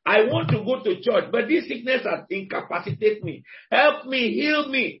God, I want to go to church, but this sickness has incapacitated me. Help me, heal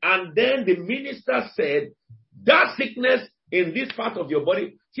me. And then the minister said, that sickness in this part of your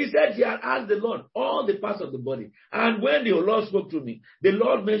body, she said she had asked the Lord all the parts of the body. And when the Lord spoke to me, the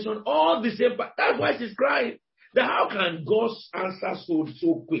Lord mentioned all the same parts. That's why she's crying. That how can God's answer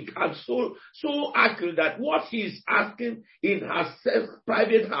so quick and so accurate that what she's asking in her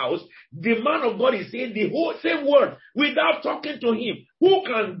private house, the man of God is saying the whole same word without talking to him. Who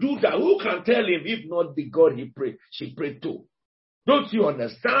can do that? Who can tell him if not the God she prayed to? Don't you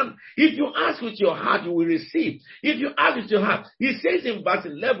understand? If you ask with your heart, you will receive. If you ask with your heart, he says in verse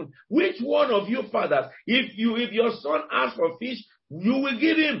 11, which one of you fathers, if your son asks for fish, you will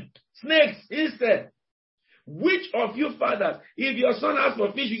give him snakes instead? Which of you fathers, if your son asks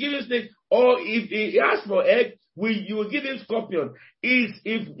for fish, you give him snake, or if he asks for egg, you will give him scorpion? If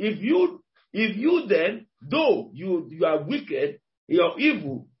you then, though you are wicked, you are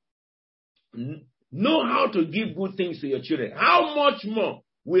evil, know how to give good things to your children, how much more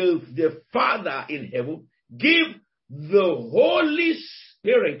will the Father in heaven give the Holy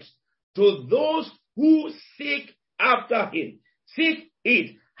Spirit to those who seek after him? Seek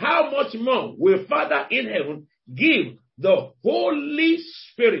it. How much more will Father in heaven give the Holy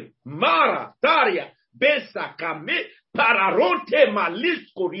Spirit? Mara, Taria, Besa, Kame, Pararonte,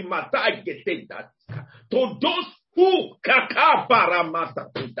 Malisco, Rimata, to those who kakabara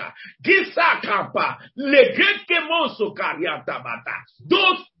mataputa, gisa kapa, legeke monso kariata bata.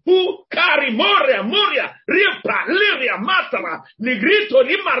 Those who carry moria, ripa, liria, matara, negrito,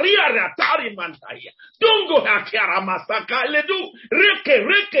 ni maria, ratari, mantaya. Dungo hakiara masaka, ledu,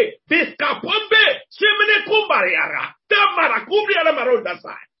 reke, biscapombe, simene kumbariara, tamara kubriara maronda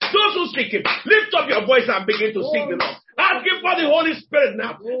sai. Those who seek him, lift up your voice and begin to sing the Lord. Ask him for the Holy Spirit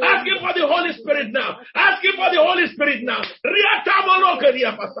now. Ask him for the Holy Spirit now. Ask him for the Holy Spirit now.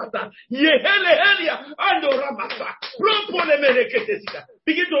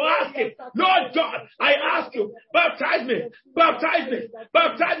 Begin to ask him, Lord God, I ask you, baptize me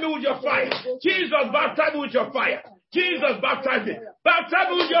with your fire. Jesus, baptize me with your fire. Jesus, baptize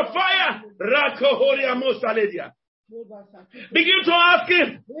me with your fire. Begin to ask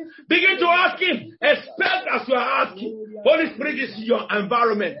him. Expect as you are asking. Holy Spirit is your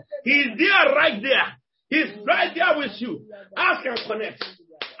environment. He is there, right there. He's right there with you. Ask and connect.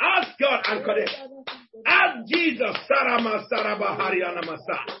 Ask God and connect. Ask Jesus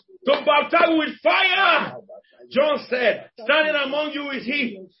to baptize with fire. John said, standing among you is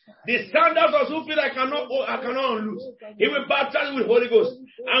he. The sandals of who feel I cannot unloose. He will baptize with Holy Ghost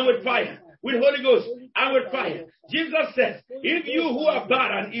and with fire. With Holy Ghost and with fire. Jesus says, if you who are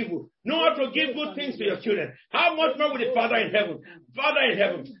bad and evil know how to give good things to your children, how much more will the Father in heaven? Father in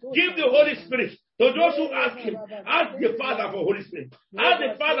heaven, give the Holy Spirit to those who ask him. Ask the Father for Holy Spirit. Ask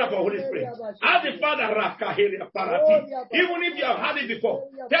the Father for Holy Spirit. Ask the Father, even if you have had it before,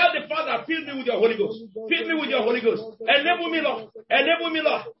 tell the Father, fill me with your Holy Ghost. Fill me with your Holy Ghost. Enable me, Lord. Enable me,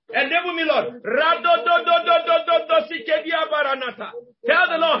 Lord. Enable me, Lord. Tell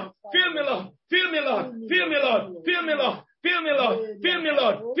the Lord, fill me, Lord. Fill me, Lord. Fill me, Lord. Fill me, Lord. Fill me, Lord. Fill me,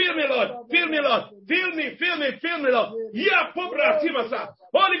 Lord. Fill me, Lord. Fill me, Lord. Fill me, Lord.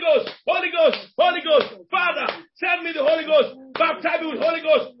 Holy Ghost, Holy Ghost, Holy Ghost. Father, send me the Holy Ghost. Baptize me with Holy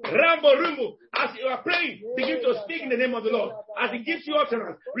Ghost. Rambo, Rumbo. As you are praying, begin to speak in the name of the Lord. As he gives you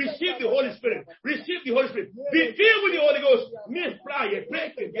utterance, receive the Holy Spirit. Receive the Holy Spirit. Be filled with the Holy Ghost. Me fly,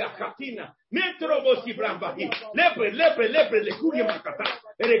 break the Katina. Me trobosi brambahi. Lepre, le kuri makata.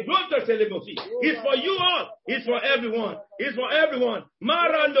 It's for you all. It's for everyone. It's for everyone.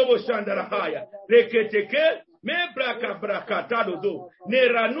 Marando Boshandarahaya. Reketeke. Me braka tadodo. Ne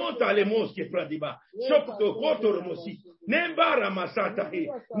ranota le moski pradiba. Shopto kotoromosi. Ne bara masata he.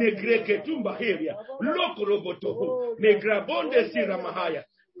 Ne greke tumba heria. Loko robotoho. Ne grabonde siramahaya.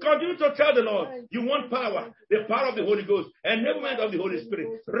 Continue to tell the Lord you want power, the power of the Holy Ghost, enablement of the Holy Spirit.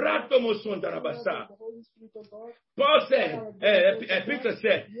 Paul said, Peter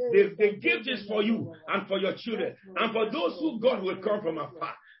said, the gift is for you and for your children and for those who God will come from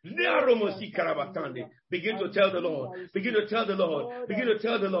afar. Begin to tell the Lord. Begin to tell the Lord. Begin to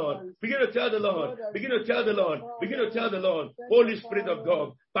tell the Lord. Begin to tell the Lord. Begin to tell the Lord. Begin to tell the Lord. Holy Spirit of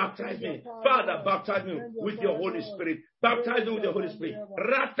God, baptize me. Father, baptize me with your Holy Spirit. Baptize me with your Holy Spirit.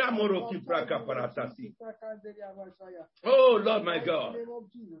 Oh Lord my God.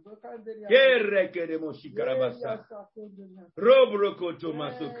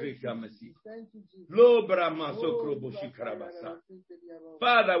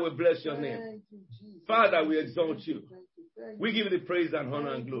 Father, we bless your name. Father, we exalt you. We give you the praise and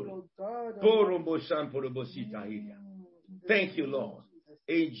honor and glory. Thank you, Lord.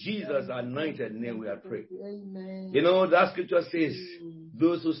 In Jesus' anointed name we are praying. You know, that scripture says,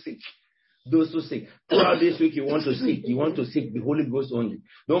 those who seek. Throughout this week, you want to seek. You want to seek the Holy Ghost only.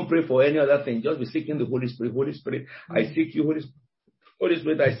 Don't pray for any other thing. Just be seeking the Holy Spirit. Holy Spirit, I seek you. Holy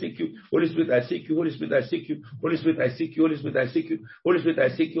Spirit, I seek you. Holy Spirit, I seek you. Holy Spirit, I seek you. Holy Spirit, I seek you. Holy Spirit, I seek you. Holy Spirit, I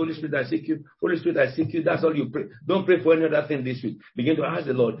seek you. Holy Spirit, I seek you. Holy Spirit, I seek you. That's all you pray. Don't pray for any other thing this week. Begin to ask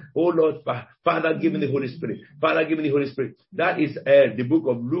the Lord, oh Lord, Father, give me the Holy Spirit. Father, give me the Holy Spirit. That is the book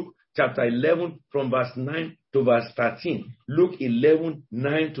of Luke, chapter 11, from verse 9 to verse 13. Luke 11,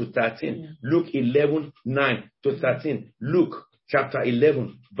 9 to 13. Luke 11, 9 to 13. Luke, chapter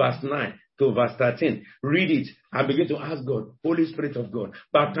 11, verse 9 to verse 13. Read it and begin to ask God, Holy Spirit of God,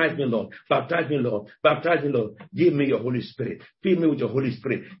 baptize me, Lord. Baptize me, Lord. Baptize me, Lord. Give me your Holy Spirit. Fill me with your Holy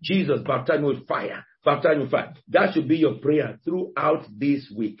Spirit. Jesus, baptize me with fire. Baptize me with fire. That should be your prayer throughout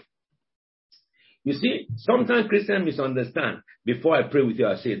this week. You see, sometimes Christians misunderstand. Before I pray with you,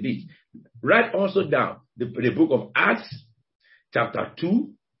 I say this. Write also down the book of Acts, chapter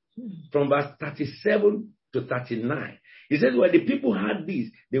 2, from verse 37 to 39. He says, when the people heard this,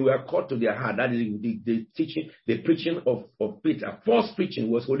 they were caught to their heart. That is the teaching, the preaching of Peter. False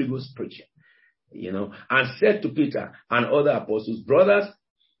preaching was Holy Ghost preaching. You know, and said to Peter and other apostles, brothers,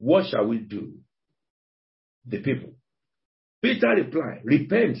 what shall we do? The people. Peter replied,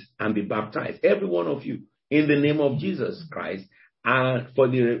 repent and be baptized, every one of you, in the name of Jesus Christ, and for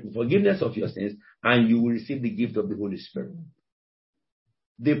the forgiveness of your sins, and you will receive the gift of the Holy Spirit.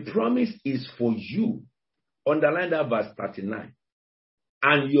 The promise is for you. Underline that verse 39.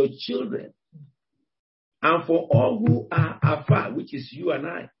 And your children, and for all who are afar, which is you and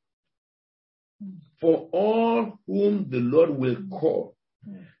I, for all whom the Lord will call.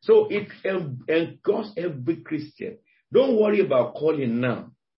 So it engulfs every Christian. Don't worry about calling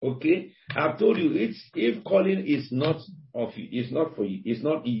now. Okay, I've told you, if calling is not of you, it's not for you, it's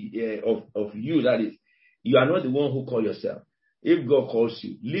not of you. That is, you are not the one who call yourself. If God calls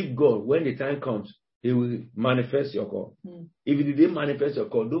you, leave God. When the time comes, He will manifest your call. If He didn't manifest your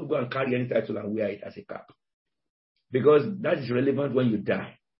call, don't go and carry any title and wear it as a cap, because that is relevant when you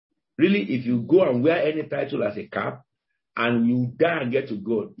die. Really, if you go and wear any title as a cap and you die and get to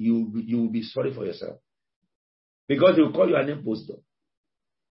God, you will be sorry for yourself, because He will call you an impostor.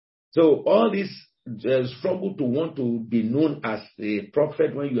 So all this struggle to want to be known as a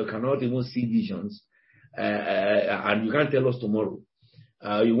prophet when you cannot even see visions, and you can't tell us tomorrow.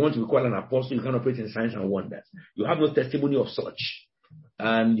 You want to be called an apostle, you can't operate in signs and wonders. You have no testimony of such.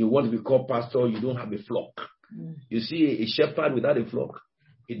 And you want to be called pastor, you don't have a flock. You see, a shepherd without a flock,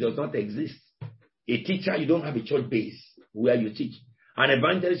 it does not exist. A teacher, you don't have a church base where you teach. An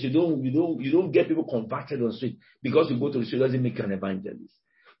evangelist, you don't get people converted on street. Because you go to the street doesn't make you an evangelist.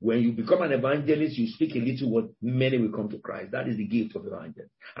 When you become an evangelist, you speak a little word, many will come to Christ. That is the gift of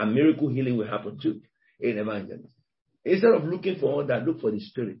evangelist. And miracle healing will happen too in evangelist. Instead of looking for all that, look for the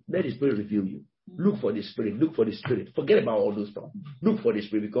Spirit. Let the Spirit reveal you. Look for the Spirit. Look for the Spirit. Forget about all those stuff. Look for the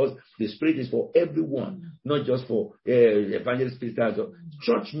Spirit, because the Spirit is for everyone, not just for evangelists, pastors.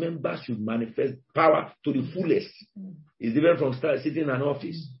 Church members should manifest power to the fullest. It's different from sitting in an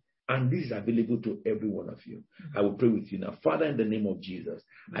office. And this is available to every one of you. I will pray with you now. Father, in the name of Jesus,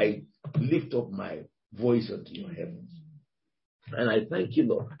 I lift up my voice unto your heavens. And I thank you,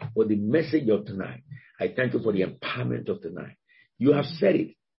 Lord, for the message of tonight. I thank you for the empowerment of tonight. You have said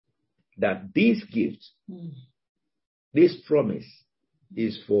it, that this gift, this promise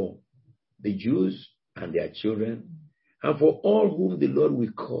is for the Jews and their children, and for all whom the Lord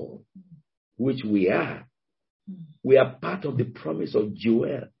will call, which we are. We are part of the promise of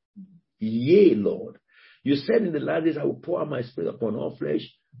Joel. Yea, Lord. You said in the last days, I will pour out my spirit upon all flesh,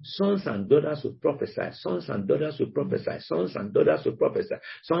 Sons and daughters will prophesy. Sons and daughters will prophesy. Sons and daughters will prophesy.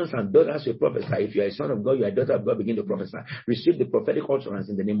 Sons and daughters will prophesy. If you are a son of God, you are a daughter of God, begin to prophesy. Receive the prophetic utterance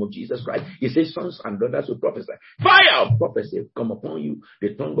in the name of Jesus Christ. He says, sons and daughters will prophesy. Fire of prophecy come upon you.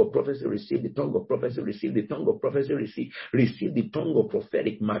 The tongue of prophecy, receive the tongue of prophecy, receive the tongue of prophecy, receive the tongue of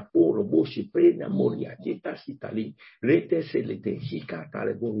prophetic.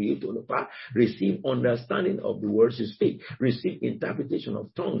 Receive understanding of the words you speak. Receive interpretation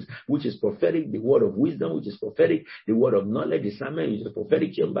of tongues, which is prophetic, the word of wisdom, which is prophetic, the word of knowledge, discernment, which is the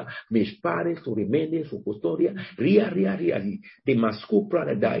prophetic chamber. Mespare to remain for custodia. The mascu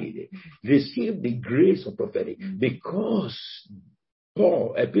prana died. Receive the grace of prophetic, because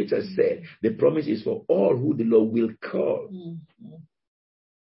Peter said, the promise is for all who the Lord will call.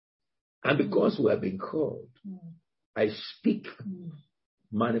 And because we have been called, I speak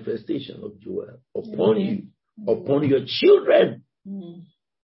manifestation of Joel upon you, upon your children,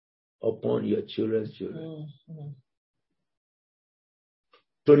 upon your children's children.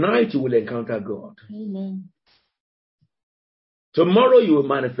 Tonight you will encounter God. Amen. Tomorrow you will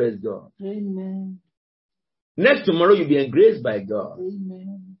manifest God. Amen. Next tomorrow you'll be engraced by God.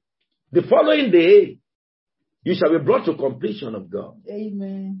 Amen. The following day, you shall be brought to completion of God.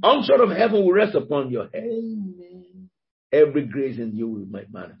 Amen. Unction of heaven will rest upon your head. Amen. Every grace in you will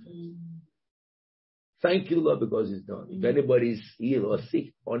manifest. Thank you, Lord, because it's done. If anybody is ill or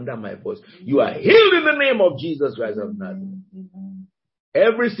sick under my voice, you are healed in the name of Jesus Christ of Nazareth.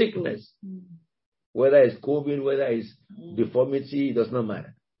 Every sickness, whether it's COVID, whether it's deformity, it does not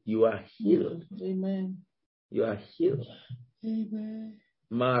matter. You are healed. Amen. You are healed. Amen.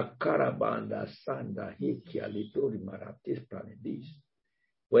 Makarabanda Sanda Hikia Litori Maratis Planedis.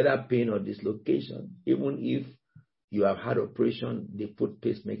 Whether pain or dislocation, even if you have had operation, they put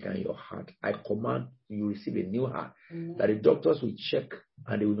pacemaker in your heart, I command you receive a new heart. That the doctors will check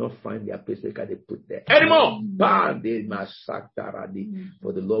and they will not find their pacemaker they put there anymore.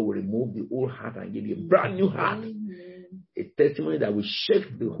 For the Lord will remove the old heart and give you a brand new heart. A testimony that will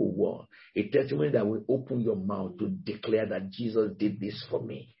shake the whole world. A testimony that will open your mouth to declare that Jesus did this for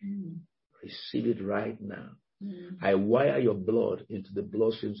me. Receive it right now. I wire your blood into the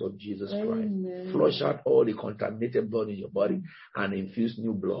blood streams of Jesus Christ. Flush out all the contaminated blood in your body and infuse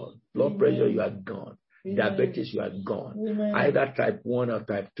new blood. Blood pressure, you are gone. Diabetes, you are gone. Either type 1 or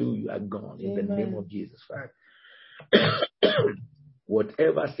type 2, you are gone. In the name of Jesus Christ.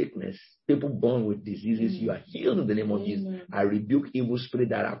 Whatever sickness, people born with diseases, you are healed in the name of Jesus. I rebuke evil spirit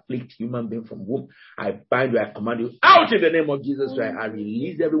that afflict human being from womb. I bind you, I command you out in the name of Jesus Christ. I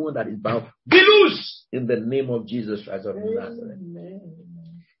release everyone that is bound. Be loose in the name of Jesus Christ of Nazareth.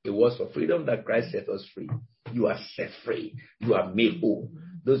 It was for freedom that Christ set us free. You are set free. You are made whole.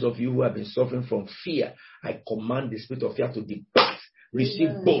 Those of you who have been suffering from fear, I command the spirit of fear to depart.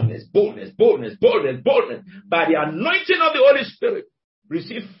 Receive boldness, boldness, boldness, boldness, boldness. By the anointing of the Holy Spirit,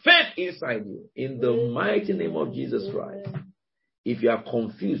 receive faith inside you. In the mighty name of Jesus Christ. If you are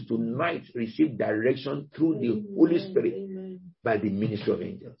confused tonight, receive direction through the Holy Spirit by the ministry of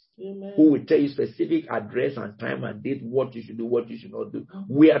angels. Who will tell you specific address and time and date, what you should do, what you should not do,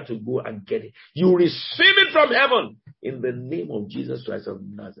 where to go and get it. You receive it from heaven in the name of Jesus Christ of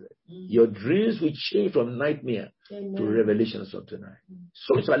Nazareth. Your dreams will change from nightmare to revelations of tonight.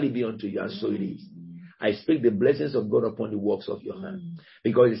 So shall it be unto you, and so it is. I speak the blessings of God upon the works of your hand.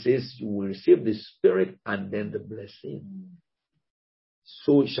 Because it says you will receive the Spirit and then the blessing.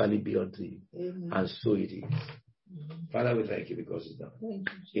 So shall it be unto you. And so it is. Father, we thank you because it's done.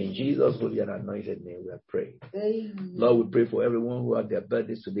 In Jesus' holy and anointed name, we have prayed. Lord, we pray for everyone who had their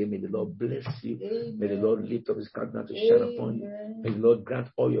birthdays today. May the Lord bless you. May the Lord lift up his countenance to shine upon you. May the Lord grant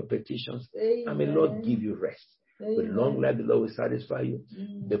all your petitions. And may the Lord give you rest. With long life, the Lord will satisfy you.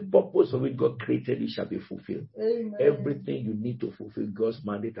 The purpose of which God created you shall be fulfilled. Everything you need to fulfill God's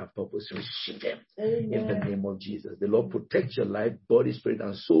mandate and purpose, receive them in the name of Jesus. The Lord protects your life, body, spirit,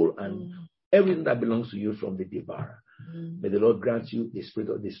 and soul, and everything that belongs to you from the devourer. May the Lord grant you the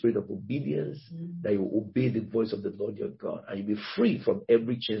spirit of obedience, that you obey the voice of the Lord your God, and you'll be free from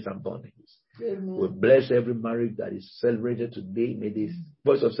every chains and bondages. We bless every marriage that is celebrated today. May this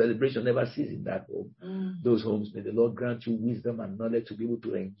voice of celebration never cease in that home. Those homes, may the Lord grant you wisdom and knowledge to be able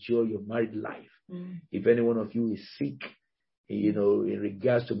to enjoy your married life. If any one of you is sick, in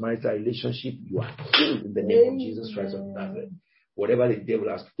regards to marital relationship, you are healed in the name of Jesus Christ of Nazareth. Whatever the devil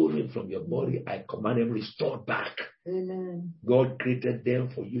has stolen from your body, I command him restored back. God created them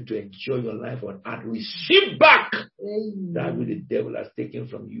for you to enjoy your life on earth. Receive back that which the devil has taken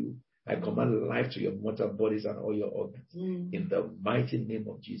from you. I command life to your mortal bodies and all your organs. In the mighty name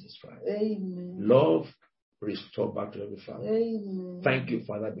of Jesus Christ. Love, restore back to every family. Amen. Thank you,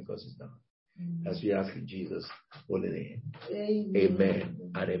 Father, because it's done. As we ask in Jesus' holy name.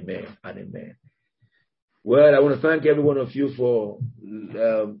 Amen and amen and amen. Well, I want to thank every one of you for,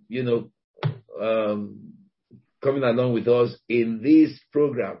 coming along with us in this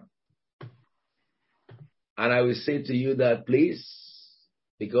program. And I will say to you that please,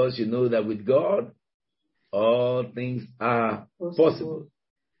 because you know that with God, all things are possible.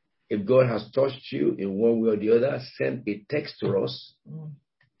 If God has touched you in one way or the other, send a text to us.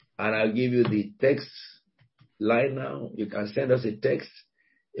 And I'll give you the text line now. You can send us a text.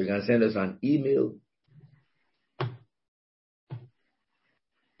 You can send us an email.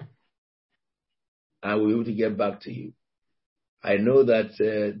 And we'll be able to get back to you. I know that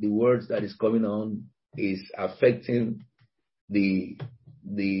the words that is coming on is affecting the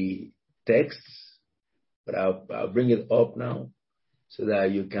text, but I'll bring it up now so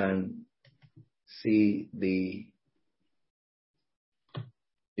that you can see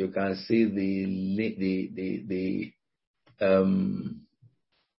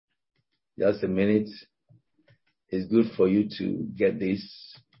just a minute. It's good for you to get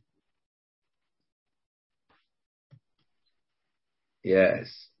this.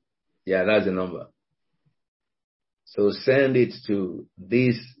 Yes. Yeah, that's the number. So send it to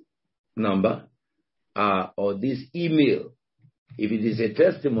this number or this email. If it is a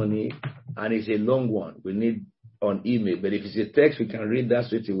testimony and it's a long one, we need on email. But if it's a text, we can read that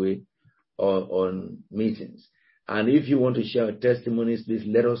straight away on meetings. And if you want to share testimonies, please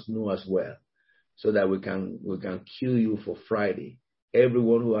let us know as well, so that we can cue you for Friday.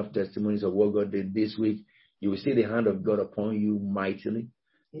 Everyone who have testimonies of what God did this week, you will see the hand of God upon you mightily.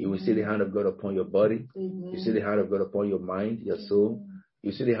 You will see the hand of God upon your body. You see the hand of God upon your mind, your soul.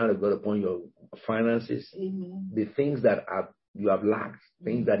 You see the hand of God upon your finances. The things that you have lacked,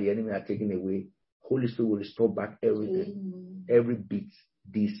 things that the enemy has taken away, Holy Spirit will restore back everything, every bit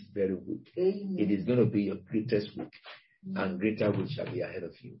this very week. It is going to be your greatest week, and greater week shall be ahead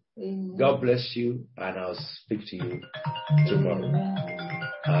of you. God bless you, and I'll speak to you tomorrow.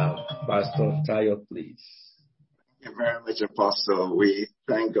 Pastor Tayo, please. Thank you very much, Apostle. We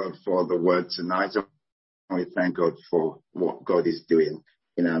thank God for the word tonight. We thank God for what God is doing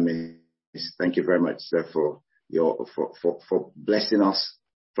in our midst. Thank you very much, sir, for blessing us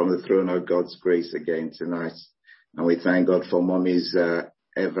from the throne of God's grace again tonight. And we thank God for Mommy's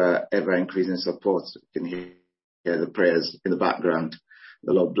ever increasing support. You can hear the prayers in the background.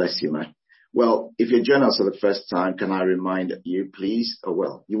 The Lord bless you, man. Well, if you're joining us for the first time, can I remind you, please? Oh,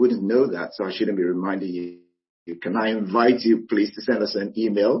 well, you wouldn't know that, so I shouldn't be reminding you. Can I invite you, please, to send us an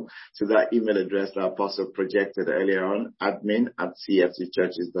email to that email address that Apostle projected earlier on,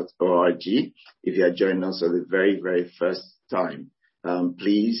 admin@cftchurches.org. If you are joining us for the very, very first time,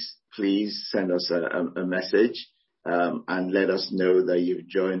 please send us a message and let us know that you've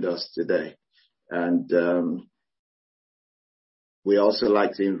joined us today. And we also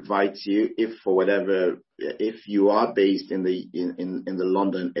like to invite you, if you are based in the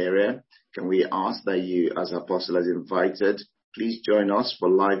London area, can we ask that you, as Apostle has invited, please join us for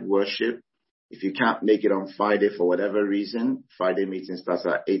live worship. If you can't make it on Friday for whatever reason, Friday meeting starts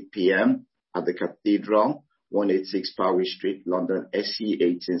at 8 p.m. at the Cathedral, 186 Parry Street, London, SE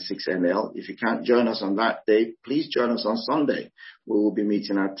 186NL. If you can't join us on that day, please join us on Sunday. We will be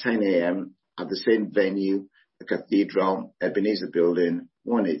meeting at 10 a.m. at the same venue, the Cathedral, Ebenezer Building,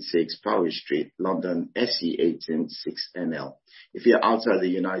 186 Parry Street, London, SE 186NL. If you're outside the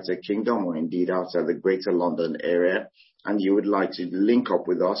United Kingdom, or indeed outside the Greater London area, and you would like to link up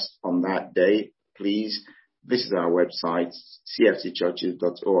with us on that day, please visit our website,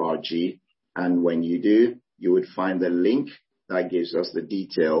 cftchurches.org. And when you do, you would find the link that gives us the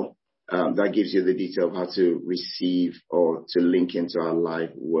detail, that gives you the detail of how to receive or to link into our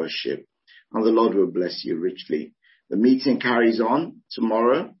live worship. And the Lord will bless you richly. The meeting carries on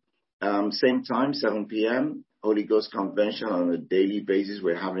tomorrow, same time, 7 p.m., Holy Ghost Convention on a daily basis.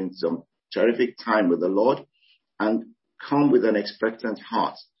 We're having some terrific time with the Lord, and come with an expectant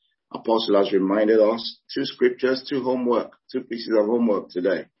heart. Apostle has reminded us 2 scriptures, 2 pieces of homework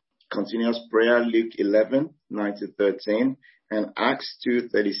today. Continuous prayer, Luke 11, 9-13, and Acts 2,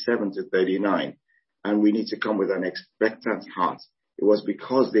 37-39. And we need to come with an expectant heart. It was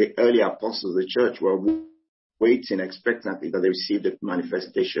because the early apostles of the church were waiting expectantly that they received the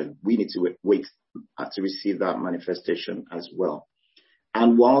manifestation. We need to wait to receive that manifestation as well.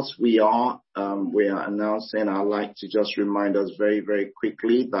 And whilst we are announcing, I'd like to just remind us very, very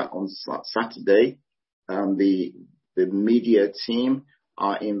quickly that on Saturday, the media team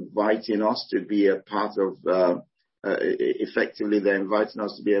are inviting us to be a part of, effectively they're inviting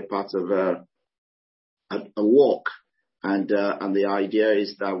us to be a part of a walk. And the idea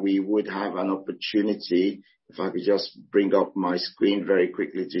is that we would have an opportunity, if I could just bring up my screen very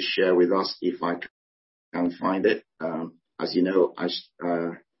quickly to share with us, if I can find it. As you know,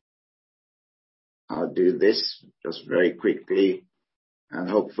 I'll do this just very quickly, and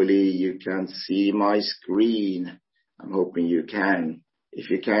hopefully you can see my screen. I'm hoping you can. If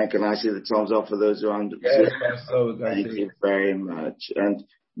you can I see the thumbs up for those who are on? Yes, thank you very much. And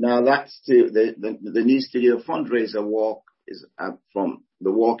now that's the new studio fundraiser walk is from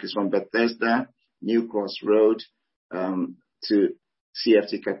Bethesda, New Cross Road, to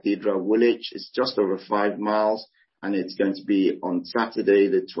CFT Cathedral Woolwich. It's just over 5 miles, and it's going to be on Saturday,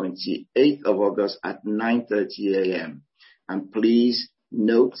 the 28th of August at 9:30 a.m. And please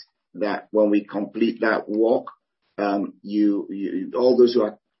note that when we complete that walk, all those who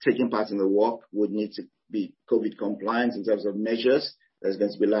are taking part in the walk would need to be COVID compliant in terms of measures. There's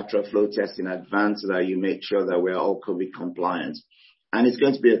going to be lateral flow tests in advance so that you make sure that we're all COVID compliant. And it's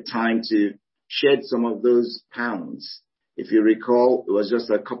going to be a time to shed some of those pounds. If you recall, it was just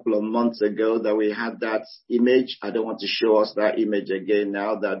a couple of months ago that we had that image. I don't want to show us that image again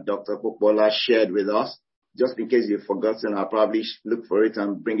now that Dr. Popola shared with us. Just in case you've forgotten, I'll probably look for it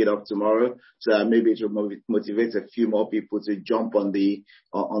and bring it up tomorrow, so that maybe it will motivate a few more people to jump on the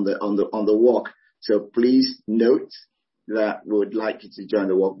walk. So please note that we would like you to join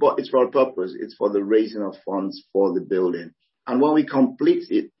the walk, but it's for a purpose. It's for the raising of funds for the building. And when we complete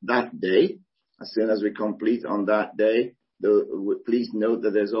it that day, as soon as we complete on that day, please note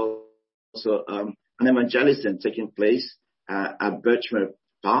that there's also an evangelism taking place at Birchmere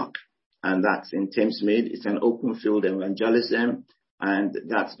Park. And that's in Thamesmead. It's an open field evangelism, and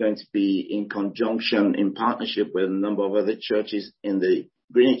that's going to be in conjunction, in partnership with a number of other churches in the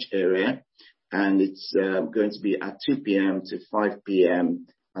Greenwich area. And it's going to be at 2 p.m. to 5 p.m.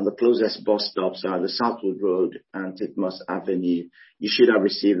 And the closest bus stops are the Southwood Road and Titmus Avenue. You should have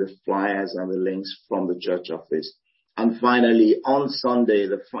received the flyers and the links from the church office. And finally, on Sunday,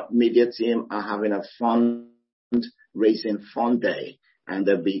 the media team are having a fundraising fun day. And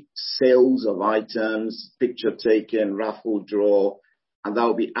there'll be sales of items, picture taken, raffle draw, and that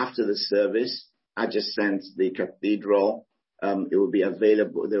will be after the service, adjacent the cathedral. It will be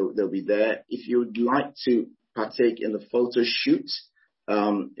available. They'll be there. If you'd like to partake in the photo shoot,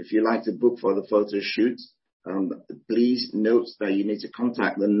 if you'd like to book for the photo shoot, please note that you need to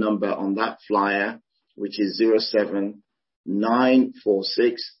contact the number on that flyer, which is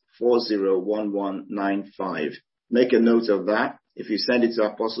 07946401195. Make a note of that. If you send it to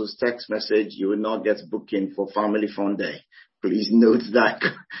Apostles text message, you will not get booking for Family Fun Day. Please note that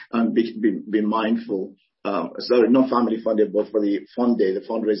and be mindful. Sorry, not Family Fun Day, but for the Fun Day, the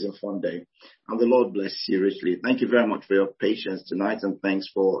fundraising Fun Day. And the Lord bless you richly. Thank you very much for your patience tonight, and thanks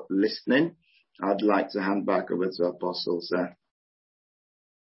for listening. I'd like to hand back over to Apostles.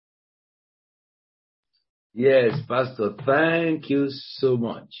 Yes, Pastor, thank you so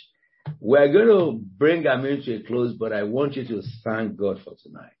much. We're going to bring our meeting to a close, but I want you to thank God for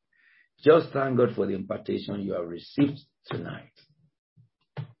tonight. Just thank God for the impartation you have received tonight.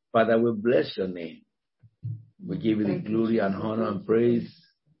 Father, we bless your name. We give you the glory and honor and praise.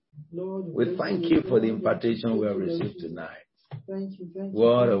 We thank you for the impartation we have received tonight.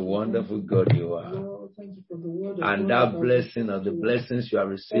 What a wonderful God you are. And that blessing of the blessings you have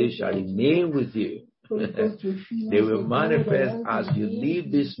received shall remain with you. They will manifest as you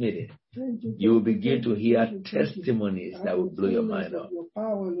leave this meeting. You will begin to hear testimonies that will blow your mind up.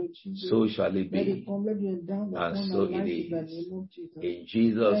 So shall it be, and so it is. In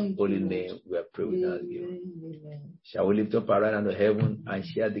Jesus' holy name, we are praying with you. Shall we lift up our right hand to heaven and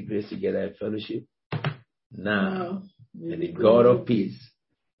share the grace together in fellowship? Now, may the God of peace,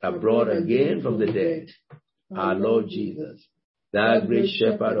 that brought again from the dead our Lord Jesus, that great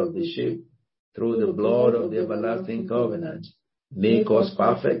shepherd of the sheep, through the blood of the everlasting covenant, make us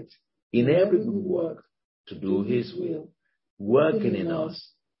perfect in every good work to do his will, working in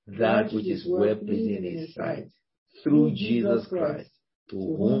us that which is well pleasing in his sight, through Jesus Christ, to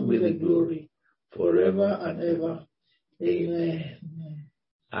whom be the glory forever and ever. Amen.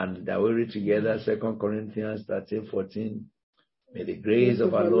 And that we read together 2 Corinthians 13:14. May the grace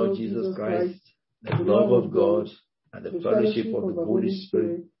of our Lord Jesus Christ, the love of God, and the fellowship of the Holy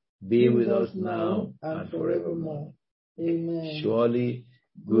Spirit be with us now and forevermore. Amen. Surely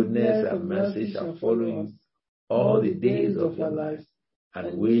goodness and mercy shall follow you all the days of your life,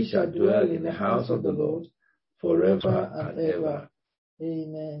 and we shall dwell in the house of the Lord forever and ever.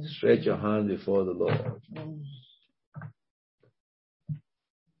 Amen. Stretch your hand before the Lord.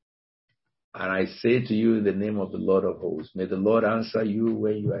 And I say to you in the name of the Lord of hosts, may the Lord answer you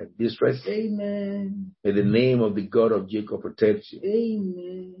when you are in distress. Amen. May the name of the God of Jacob protect you.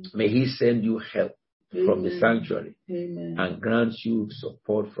 Amen. May he send you help from the sanctuary Amen. and grant you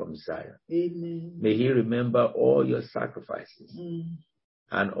support from Zion. Amen. May he remember all your sacrifices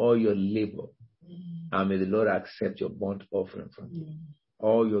and all your labor. And may the Lord accept your burnt offering from you.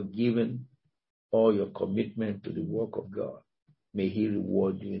 All your giving, all your commitment to the work of God. May he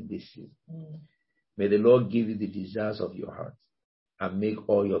reward you in this season. May the Lord give you the desires of your heart and make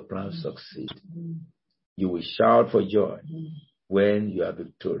all your plans succeed. You will shout for joy when you are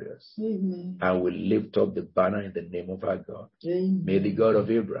victorious. And will lift up the banner in the name of our God. May the God of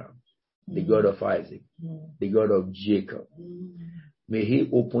Abraham, the God of Isaac, the God of Jacob, may he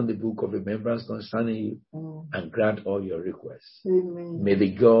open the book of remembrance concerning you and grant all your requests. May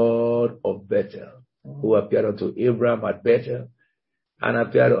the God of Bethel, who appeared unto Abraham at Bethel and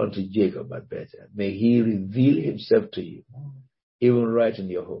appeared unto Jacob at Bethel, may he reveal himself to you, even right in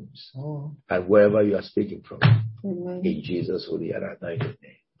your homes and wherever you are speaking from. In Jesus' holy and anointed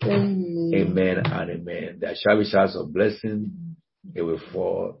name. Amen and amen. There shall be showers of blessing. It will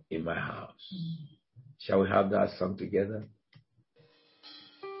fall in my house. Shall we have that song together?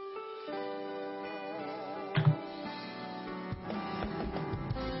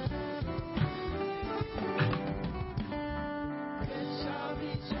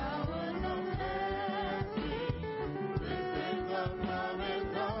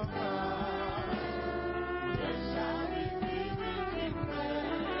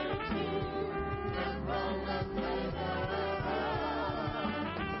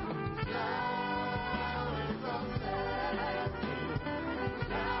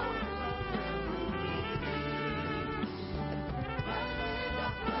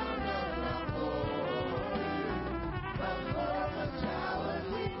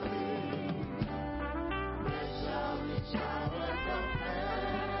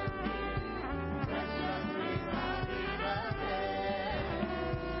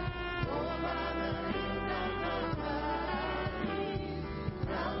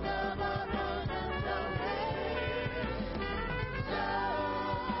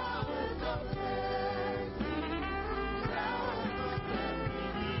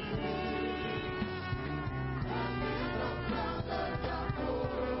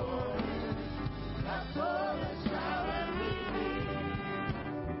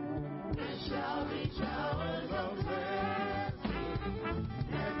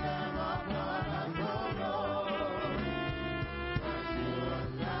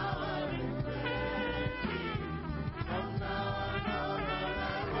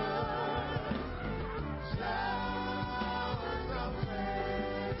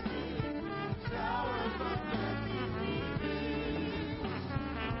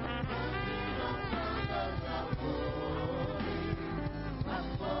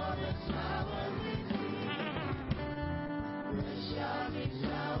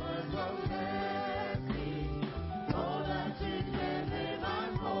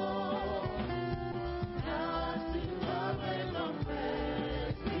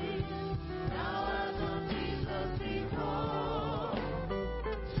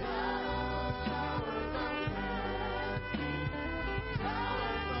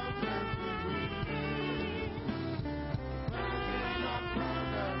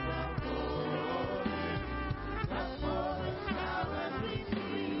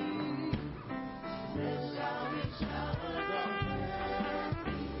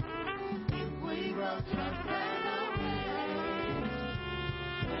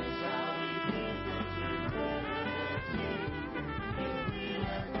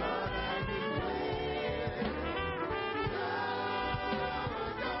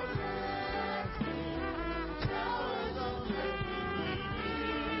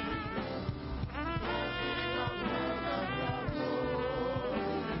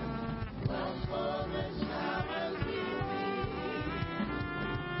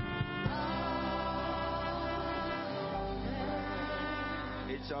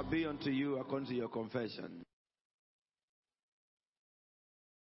 Shall be unto you according to your confession.